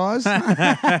 Quentin Jaws? He's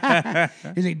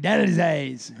like, that is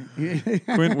A's.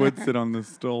 Quint would sit on this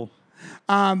stool.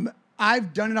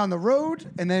 I've done it on the road,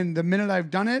 and then the minute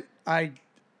I've done it, I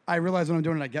realize when I'm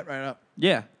doing it, I get right up.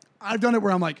 Yeah. I've done it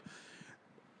where I'm like,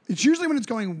 it's usually when it's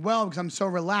going well because I'm so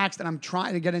relaxed and I'm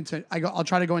trying to get into, I'll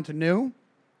try to go into new,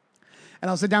 and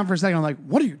I'll sit down for a second. I'm like,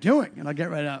 what are you doing? And I'll get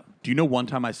right up. Do you know one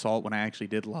time I saw it when I actually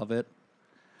did love it?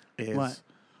 Is What?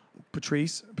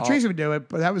 Patrice would do it,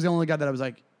 but that was the only guy that I was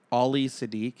like, Ali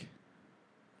Sadiq.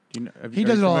 Do you know, He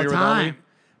does it all the familiar with Ali? time.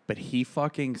 But he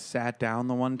fucking sat down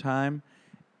the one time,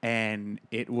 and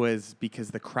it was because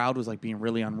the crowd was like being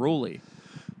really unruly.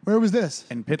 where was this?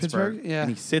 In Pittsburgh. Yeah. And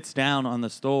he sits down on the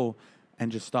stool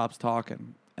and just stops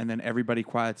talking. And then everybody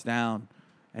quiets down.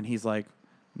 And he's like,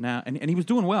 now, and he was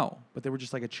doing well, but they were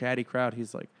just like a chatty crowd.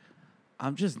 He's like,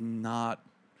 I'm just not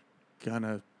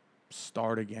gonna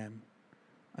start again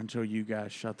until you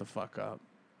guys shut the fuck up.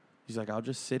 He's like, I'll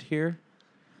just sit here.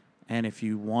 And if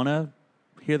you want to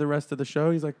hear the rest of the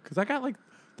show, he's like, because I got like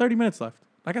 30 minutes left.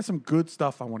 I got some good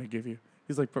stuff I want to give you.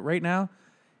 He's like, but right now,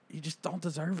 you just don't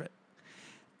deserve it.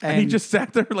 And he just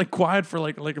sat there like quiet for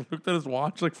like looked at his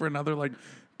watch like for another like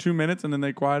 2 minutes, and then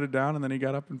they quieted down, and then he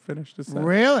got up and finished his set.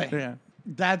 Really? Yeah.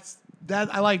 That's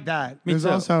That I like that. Me There's too.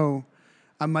 also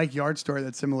a Mike Yard story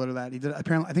that's similar to that. He did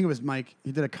apparently. I think it was Mike.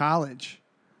 He did a college,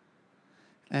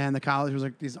 and the college was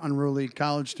like these unruly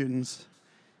college students,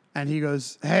 and he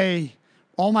goes, "Hey,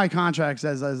 all my contract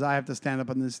says is I have to stand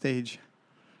up on this stage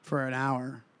for an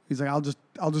hour." He's like, "I'll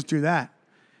just do that,"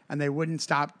 and they wouldn't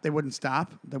stop. They wouldn't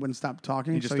stop. They wouldn't stop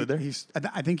talking. He just stood there?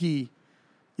 I think he,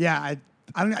 yeah, I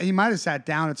don't know. He might have sat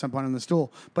down at some point on the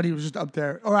stool, but he was just up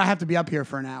there. Or I have to be up here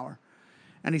for an hour,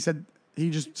 and he said. He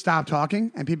just stopped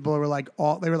talking, and people were like,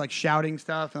 they were like shouting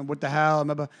stuff, and what the hell, and,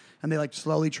 blah, blah, and they like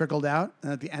slowly trickled out.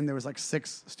 And at the end, there was like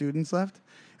 6 students left,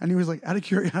 and he was like, out of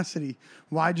curiosity,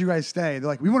 why'd you guys stay? They're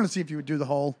like, we want to see if you would do the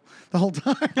whole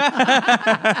time.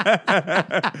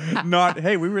 Not,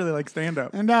 hey, we really like stand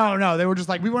up. And no, they were just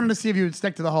like, we wanted to see if you would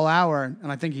stick to the whole hour, and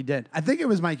I think he did. I think it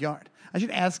was Mike Yard. I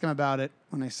should ask him about it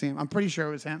when I see him. I'm pretty sure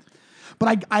it was him.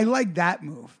 But I like that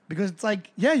move because it's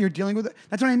like, yeah, you're dealing with it.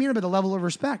 That's what I mean about the level of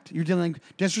respect. You're dealing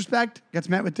disrespect gets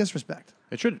met with disrespect.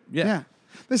 It should, yeah. Yeah.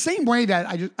 The same way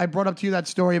that I brought up to you that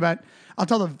story about, I'll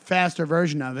tell the faster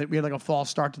version of it. We had like a false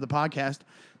start to the podcast.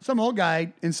 Some old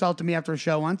guy insulted me after a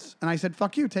show once, and I said,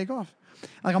 fuck you, take off.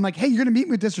 I'm like, hey, you're going to meet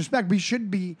me with disrespect. We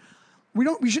shouldn't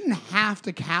have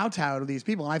to kowtow to these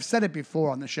people. And I've said it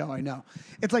before on the show, I know.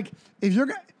 It's like, if you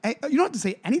don't have to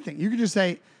say anything. You can just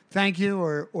say, thank you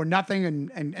or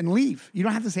nothing and leave. You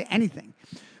don't have to say anything.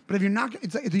 But if you're not,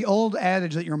 it's like the old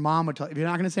adage that your mom would tell you, if you're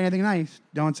not going to say anything nice,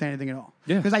 don't say anything at all.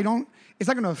 Yeah. Because it's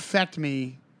not going to affect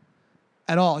me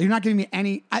at all. You're not giving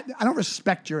me I don't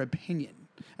respect your opinion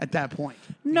at that point.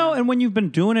 No, and when you've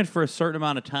been doing it for a certain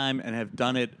amount of time and have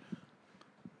done it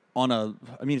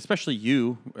especially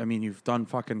you, you've done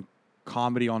fucking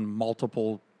comedy on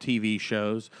multiple TV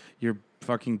shows. You're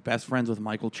fucking best friends with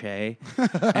Michael Che.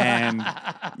 And,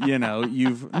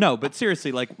 but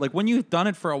seriously, like when you've done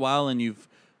it for a while and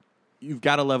you've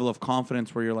got a level of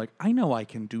confidence where you're like, I know I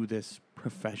can do this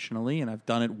professionally and I've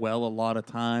done it well a lot of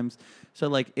times. So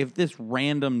like if this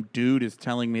random dude is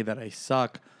telling me that I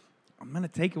suck, I'm going to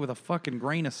take it with a fucking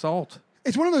grain of salt.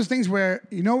 It's one of those things where,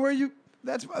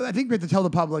 I think we have to tell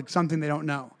the public something they don't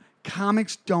know.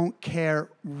 Comics don't care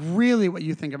really what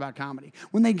you think about comedy.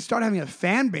 When they start having a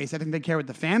fan base, I think they care what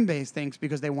the fan base thinks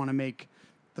because they want to make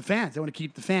the fans. They want to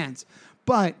keep the fans.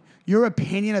 But your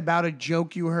opinion about a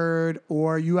joke you heard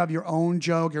or you have your own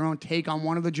joke, your own take on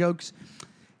one of the jokes,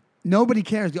 nobody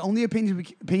cares. The only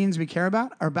opinions we care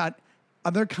about are about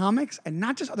other comics, and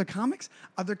not just other comics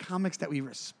that we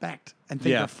respect and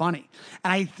think are funny.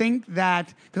 And I think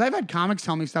that, because I've had comics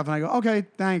tell me stuff and I go, okay,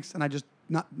 thanks, and I just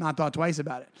not thought twice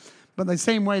about it. But the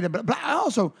same way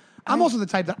I'm also the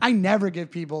type that I never give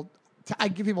people, I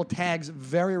give people tags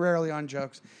very rarely on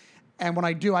jokes. And when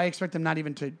I do, I expect them not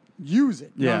even to use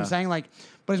it. You know what I'm saying? Like,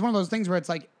 but it's one of those things where it's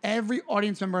like every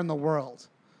audience member in the world,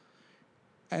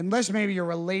 unless maybe you're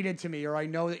related to me or I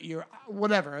know that you're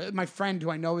whatever, my friend who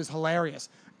I know is hilarious.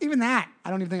 Even that, I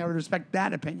don't even think I would respect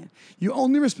that opinion. You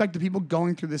only respect the people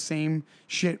going through the same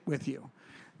shit with you.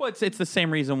 Well, it's the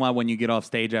same reason why when you get off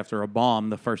stage after a bomb,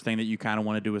 the first thing that you kind of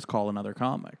want to do is call another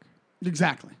comic.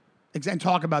 Exactly. And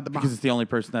talk about the bomb. Because it's the only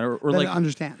person that that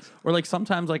understands. Or like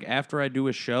sometimes like after I do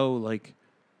a show, like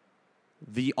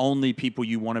the only people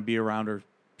you want to be around are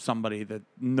somebody that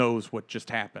knows what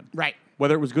just happened. Right.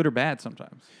 Whether it was good or bad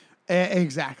sometimes.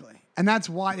 Exactly. And that's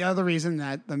why the other reason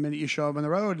that the minute you show up on the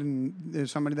road and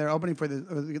there's somebody there opening for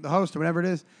the host or whatever it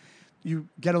is, you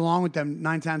get along with them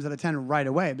 9 times out of 10 right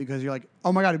away because you're like,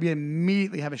 oh my God, we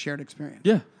immediately have a shared experience.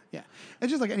 Yeah. Yeah.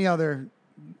 It's just like any other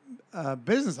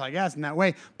business, I guess, in that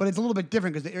way. But it's a little bit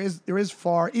different because there is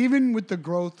far, even with the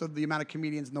growth of the amount of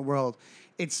comedians in the world,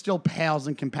 it still pales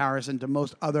in comparison to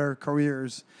most other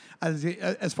careers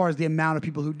as far as the amount of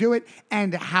people who do it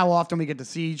and how often we get to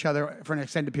see each other for an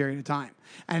extended period of time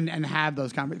and have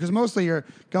those conversations. Because mostly you're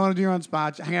going to do your own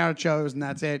spots, hang out at shows, and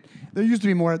that's it. There used to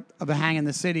be more of a hang in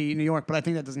the city, New York, but I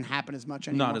think that doesn't happen as much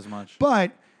anymore. Not as much.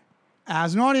 But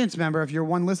as an audience member, if you're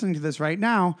one listening to this right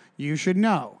now, you should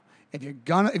know. If you're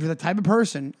the type of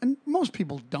person, and most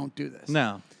people don't do this.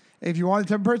 No. If you are the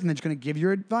type of person that's going to give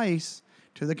your advice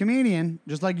to the comedian,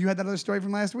 just like you had that other story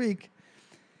from last week,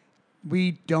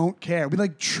 we don't care. We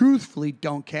truthfully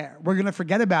don't care. We're going to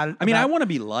forget about it. I want to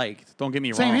be liked. Don't get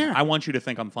me Same wrong. here. I want you to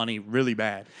think I'm funny really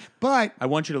bad. But I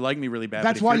want you to like me really bad.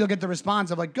 That's why you'll get the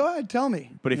response of go ahead, tell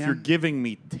me. But if you're giving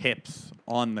me tips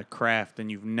on the craft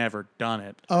and you've never done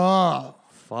it,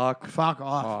 fuck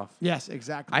off. Yes,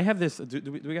 exactly. I have this.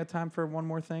 Do we got time for one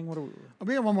more thing?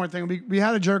 We have one more thing. We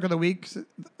had a jerk of the week.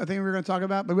 I think we were going to talk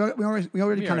about, but we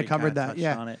already kind of covered that.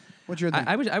 Yeah. On it. What's your thing?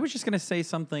 I was just going to say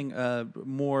something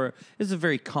more. This is a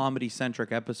very comedy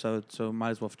centric episode, so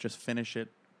might as well just finish it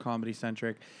comedy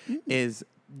centric. Mm-hmm. Is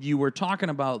you were talking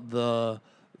about the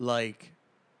like.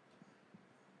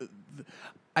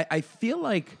 I feel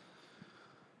like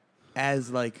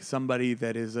as like somebody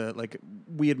that is like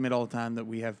we admit all the time that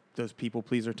we have those people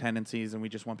pleaser tendencies and we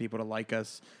just want people to like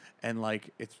us and like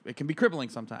it can be crippling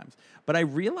sometimes. But I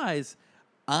realize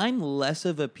I'm less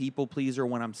of a people pleaser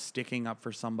when I'm sticking up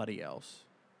for somebody else.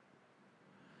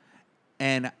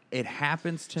 And it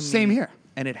happens to me. Same here.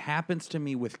 And it happens to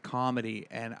me with comedy.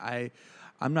 And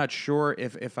I'm not sure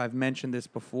if I've mentioned this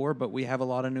before, but we have a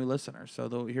lot of new listeners. So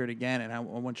they'll hear it again. And I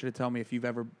want you to tell me if you've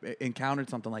ever encountered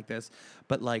something like this.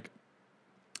 But like,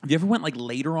 have you ever went like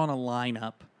later on a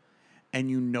lineup and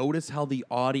you notice how the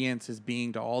audience is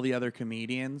being to all the other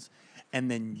comedians,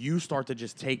 and then you start to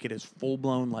just take it as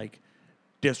full-blown like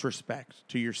disrespect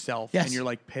to yourself, yes. and you're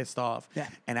like pissed off. Yeah.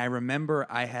 And I remember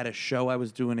I had a show I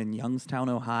was doing in Youngstown,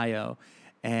 Ohio,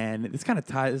 and this kind of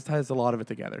ties a lot of it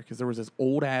together because there was this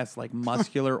old-ass, like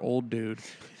muscular old dude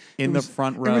in the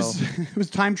front row. It was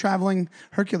time traveling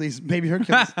Hercules, baby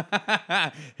Hercules.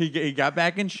 He got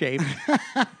back in shape,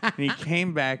 and he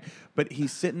came back, but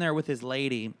he's sitting there with his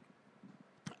lady,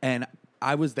 and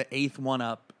I was the 8th one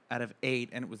up out of 8,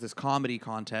 and it was this comedy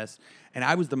contest, and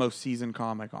I was the most seasoned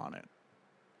comic on it.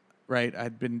 Right, I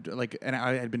had been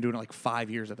doing it like 5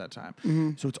 years at that time.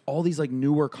 Mm-hmm. So it's all these like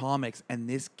newer comics, and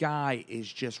this guy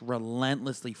is just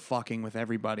relentlessly fucking with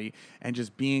everybody and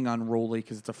just being unruly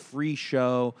because it's a free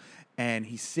show, and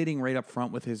he's sitting right up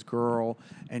front with his girl,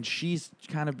 and she's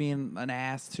kind of being an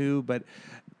ass too, but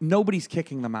nobody's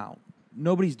kicking them out.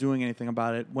 Nobody's doing anything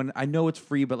about it. When I know it's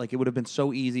free, but like it would have been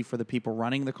so easy for the people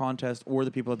running the contest or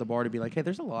the people at the bar to be like, hey,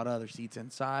 there's a lot of other seats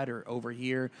inside or over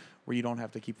here where you don't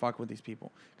have to keep fucking with these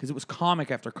people. Because it was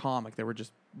comic after comic. They were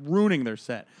just ruining their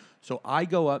set. So I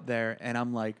go up there and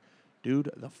I'm like, dude,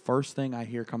 the first thing I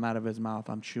hear come out of his mouth,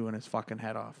 I'm chewing his fucking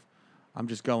head off. I'm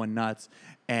just going nuts.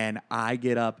 And I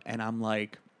get up and I'm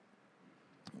like,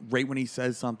 right when he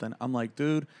says something, I'm like,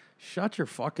 dude, shut your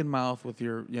fucking mouth with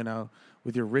your,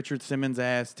 with your Richard Simmons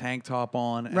ass tank top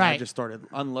on, and right. I just started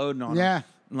unloading on him.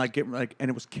 And and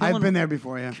it was killing. I've been there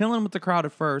before, yeah. Killing with the crowd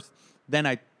at first, then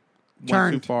I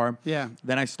Turned. went too far. Yeah.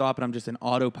 Then I stop and I'm just in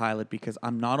autopilot because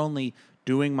I'm not only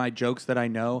doing my jokes that I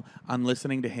know, I'm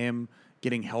listening to him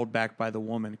getting held back by the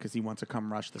woman because he wants to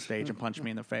come rush the stage and punch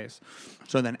me in the face.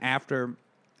 So then after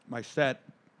my set,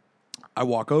 I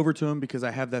walk over to him because I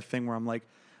have that thing where I'm like,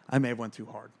 I may have went too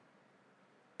hard.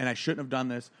 And I shouldn't have done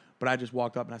this, but I just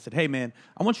walked up and I said, hey, man,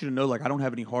 I want you to know, like, I don't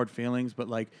have any hard feelings, but,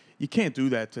 like, you can't do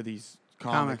that to these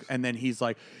comics. And then he's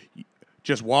like,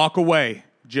 just walk away.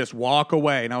 Just walk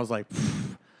away. And I was like,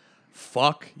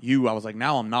 fuck you. I was like,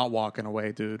 now I'm not walking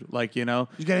away, dude. Like, You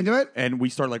get into it? And we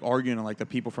started, like, arguing, and, like, the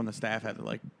people from the staff had to,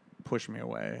 like, push me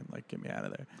away and, like, get me out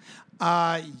of there.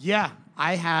 Yeah,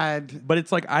 I had... But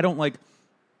it's like, I don't, like,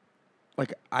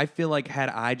 I feel like had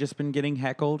I just been getting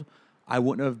heckled, I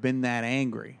wouldn't have been that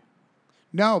angry.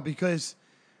 No, because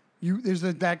there's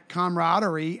that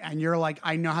camaraderie, and you're like,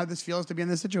 I know how this feels to be in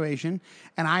this situation,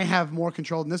 and I have more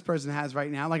control than this person has right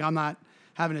now. Like, I'm not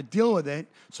having to deal with it,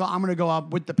 so I'm going to go up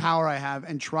with the power I have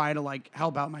and try to, like,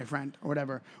 help out my friend or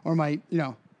whatever, or my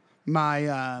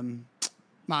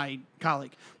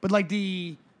colleague. But, like,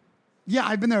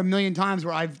 I've been there a million times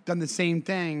where I've done the same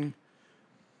thing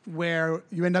where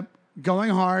you end up going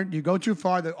hard, you go too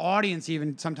far. The audience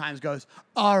even sometimes goes,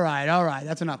 all right,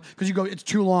 that's enough. Because you go, it's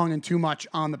too long and too much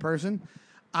on the person.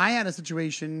 I had a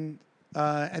situation,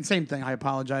 and same thing, I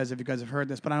apologize if you guys have heard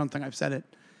this, but I don't think I've said it.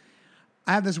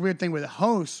 I have this weird thing with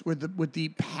hosts, with the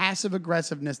passive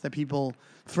aggressiveness that people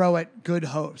throw at good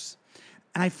hosts.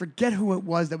 And I forget who it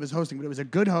was that was hosting, but it was a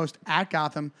good host at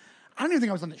Gotham. I don't even think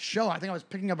I was on the show. I think I was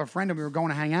picking up a friend and we were going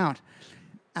to hang out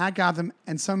at Gotham,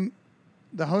 and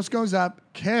the host goes up,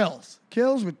 kills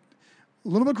with a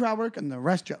little bit of crowd work and the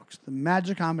rest jokes, the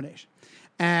magic combination.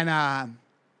 And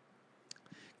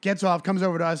gets off, comes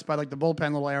over to us by like the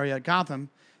bullpen little area at Gotham,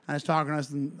 and is talking to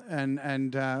us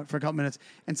and for a couple minutes.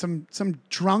 And some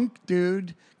drunk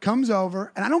dude comes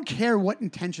over, and I don't care what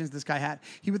intentions this guy had.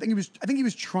 I think he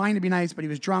was trying to be nice, but he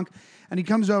was drunk. And he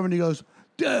comes over and he goes,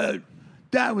 dude,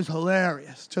 that was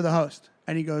hilarious, to the host.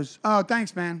 And he goes, oh,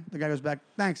 thanks, man. The guy goes back,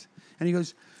 thanks. And he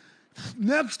goes,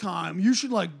 next time you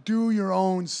should like do your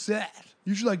own set.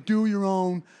 You should like do your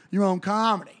own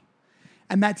comedy.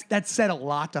 And that said a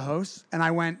lot to hosts. And I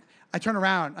turned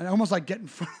around and I almost get in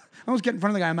front of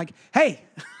the guy. I'm like, hey,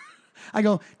 I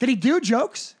go, did he do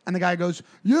jokes? And the guy goes,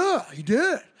 yeah, he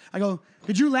did. I go,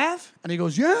 did you laugh? And he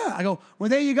goes, yeah. I go, well,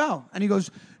 there you go. And he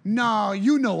goes, no,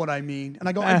 you know what I mean. And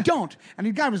I go, I don't. And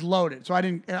the guy was loaded. So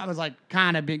I was like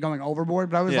kind of going overboard,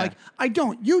 but I was like, I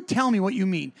don't. You tell me what you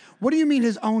mean. What do you mean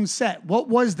his own set? What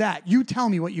was that? You tell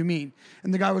me what you mean.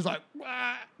 And the guy was like,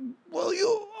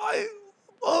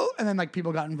 and then like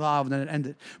people got involved and it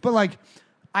ended. But like,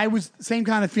 I was same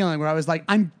kind of feeling where I was like,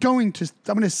 I'm going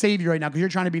to save you right now because you're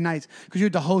trying to be nice because you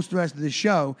have to host the rest of the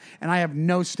show and I have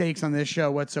no stakes on this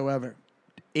show whatsoever.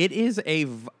 It is a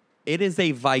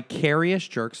vicarious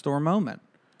jerk store moment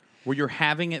where you're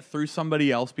having it through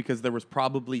somebody else because there was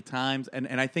probably times,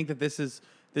 and I think that this is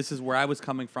where I was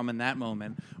coming from in that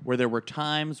moment, where there were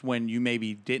times when you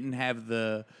maybe didn't have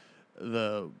the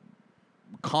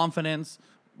confidence,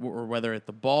 or whether at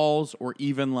the balls, or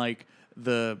even like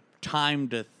the time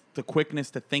the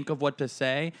quickness to think of what to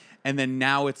say, and then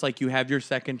now it's like you have your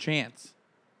second chance.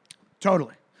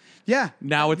 Totally. Yeah.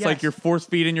 Now it's like you're force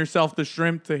feeding yourself the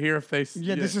shrimp to hear if they.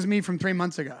 Yeah, this is me from 3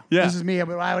 months ago. Yeah. This is me.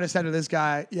 What I would have said to this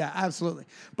guy. Yeah, absolutely.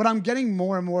 But I'm getting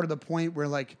more and more to the point where,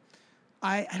 like,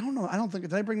 I don't know. I don't think.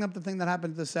 Did I bring up the thing that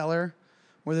happened at the cellar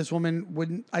where this woman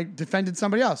wouldn't. I defended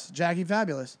somebody else, Jackie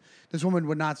Fabulous. This woman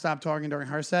would not stop talking during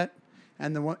her set.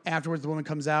 And afterwards, the woman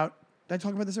comes out. Did I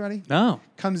talk about this already? No.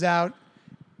 Comes out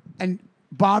and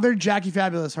bothered Jackie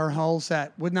Fabulous her whole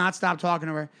set. Would not stop talking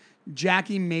to her.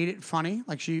 Jackie made it funny.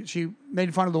 Like she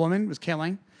made fun of the woman, was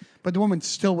killing. But the woman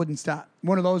still wouldn't stop.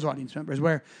 One of those audience members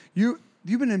where you've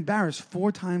been embarrassed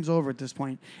 4 times over at this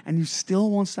point and you still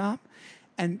won't stop.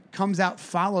 And comes out,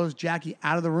 follows Jackie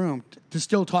out of the room to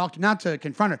still talk, not to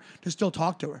confront her, to still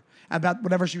talk to her about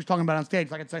whatever she was talking about on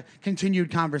stage. Like it's a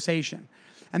continued conversation.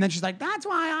 And then she's like, that's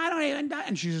why I don't even die.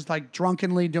 And she's just like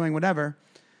drunkenly doing whatever.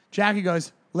 Jackie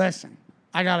goes, listen,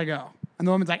 I got to go. And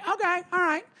the woman's like, okay, all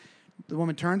right. The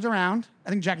woman turns around. I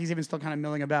think Jackie's even still kind of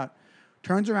milling about.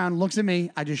 Turns around, looks at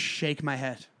me. I just shake my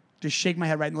head. Just shake my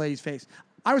head right in the lady's face.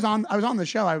 I was on the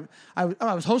show.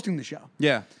 I was hosting the show.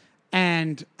 Yeah.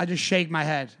 And I just shake my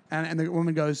head. And the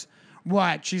woman goes,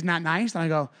 what? She's not nice? And I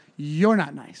go, you're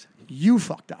not nice. You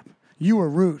fucked up. You were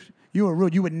rude. You were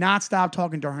rude. You would not stop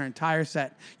talking to her entire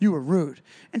set. You were rude.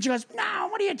 And she goes, no,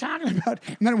 what are you talking about?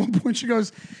 And then at one point she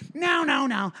goes, no,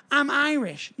 I'm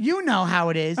Irish. You know how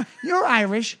it is. You're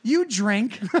Irish. You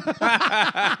drink.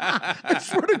 I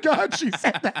swear to God she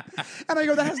said that. And I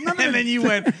go, that has nothing And then you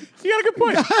went, you got a good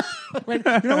point. Wait,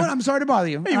 you know what? I'm sorry to bother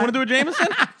you. Hey, you want to do a Jameson?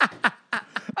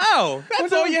 Oh,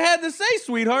 that's all you had to say,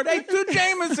 sweetheart. Hey, 2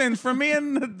 Jamesons for me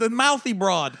and the mouthy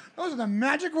broad. Those are the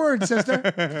magic words,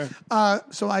 sister.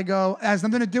 So I go, it has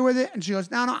nothing to do with it. And she goes,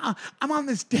 no, I'm on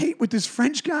this date with this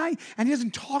French guy, and he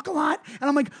doesn't talk a lot. And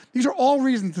I'm like, these are all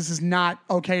reasons this is not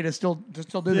okay to still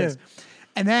do this.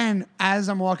 And then as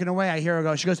I'm walking away, I hear her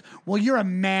go, she goes, well, you're a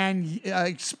man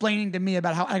explaining to me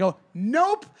about how, I go,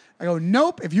 nope.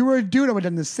 If you were a dude, I would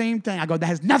have done the same thing. I go, that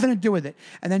has nothing to do with it.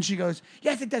 And then she goes,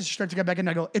 yes, it does. She starts to get back in.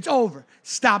 I go, it's over.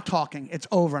 Stop talking. It's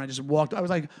over. And I just walked. I was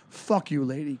like, fuck you,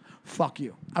 lady. Fuck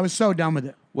you. I was so done with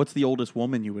it. What's the oldest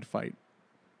woman you would fight?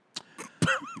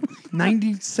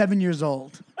 97 years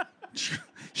old.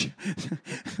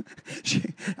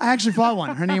 I actually fought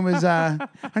one. Her name was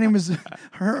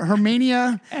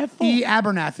Hermania E.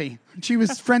 Abernathy. She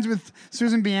was friends with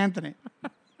Susan B. Anthony.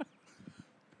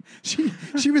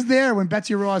 She was there when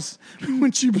Betsy Ross,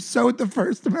 when she sewed the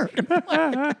first American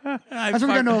flag. That's what we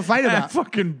got into a fight about. I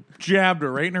fucking jabbed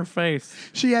her right in her face.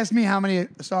 She asked me how many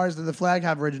stars did the flag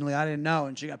have originally. I didn't know,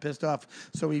 and she got pissed off,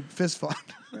 so we fist fought.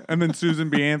 And then Susan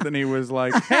B. Anthony was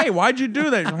like, hey, why'd you do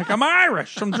that? You're like, I'm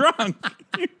Irish. I'm drunk.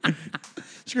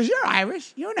 She goes, you're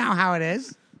Irish. You know how it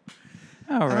is.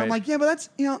 All right. And I'm like, yeah, but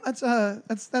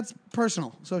that's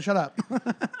personal. So shut up.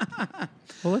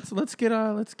 Well, let's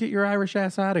get your Irish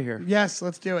ass out of here. Yes,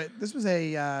 let's do it. This was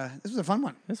a fun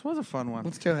one. This was a fun one.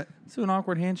 Let's do it. Let's do an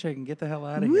awkward handshake and get the hell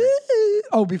out of Woo! here.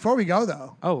 Oh, before we go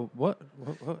though, Oh, what?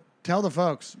 tell the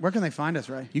folks where can they find us,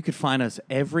 Ray? You could find us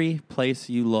every place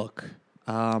you look.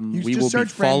 We just will be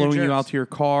search Brand New following you Jerks. out to your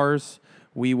cars.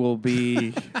 We will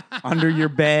be under your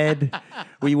bed.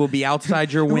 We will be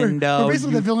outside your window. We're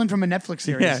basically the villain from a Netflix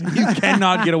series. Yeah, you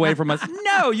cannot get away from us.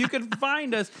 No, you can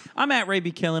find us. I'm at Ray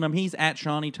B. Killingham. He's at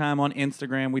Shawnee Time on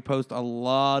Instagram. We post a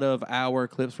lot of our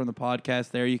clips from the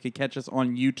podcast there. You can catch us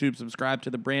on YouTube. Subscribe to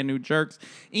the Brand New Jerks.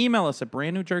 Email us at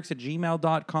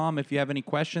brandnewjerks@gmail.com if you have any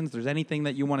questions. There's anything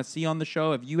that you want to see on the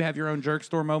show. If you have your own jerk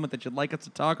store moment that you'd like us to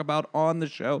talk about on the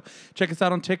show, check us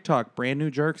out on TikTok. Brand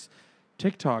New Jerks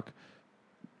TikTok.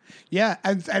 Yeah,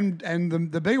 and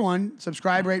the big one,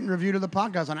 subscribe, rate, and review to the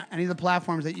podcast on any of the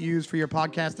platforms that you use for your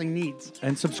podcasting needs.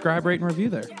 And subscribe, rate, and review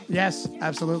there. Yes,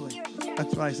 absolutely.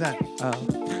 That's what I said. Oh.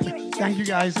 Thank you,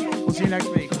 guys. We'll see you next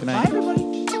week. Good night. Bye, everybody.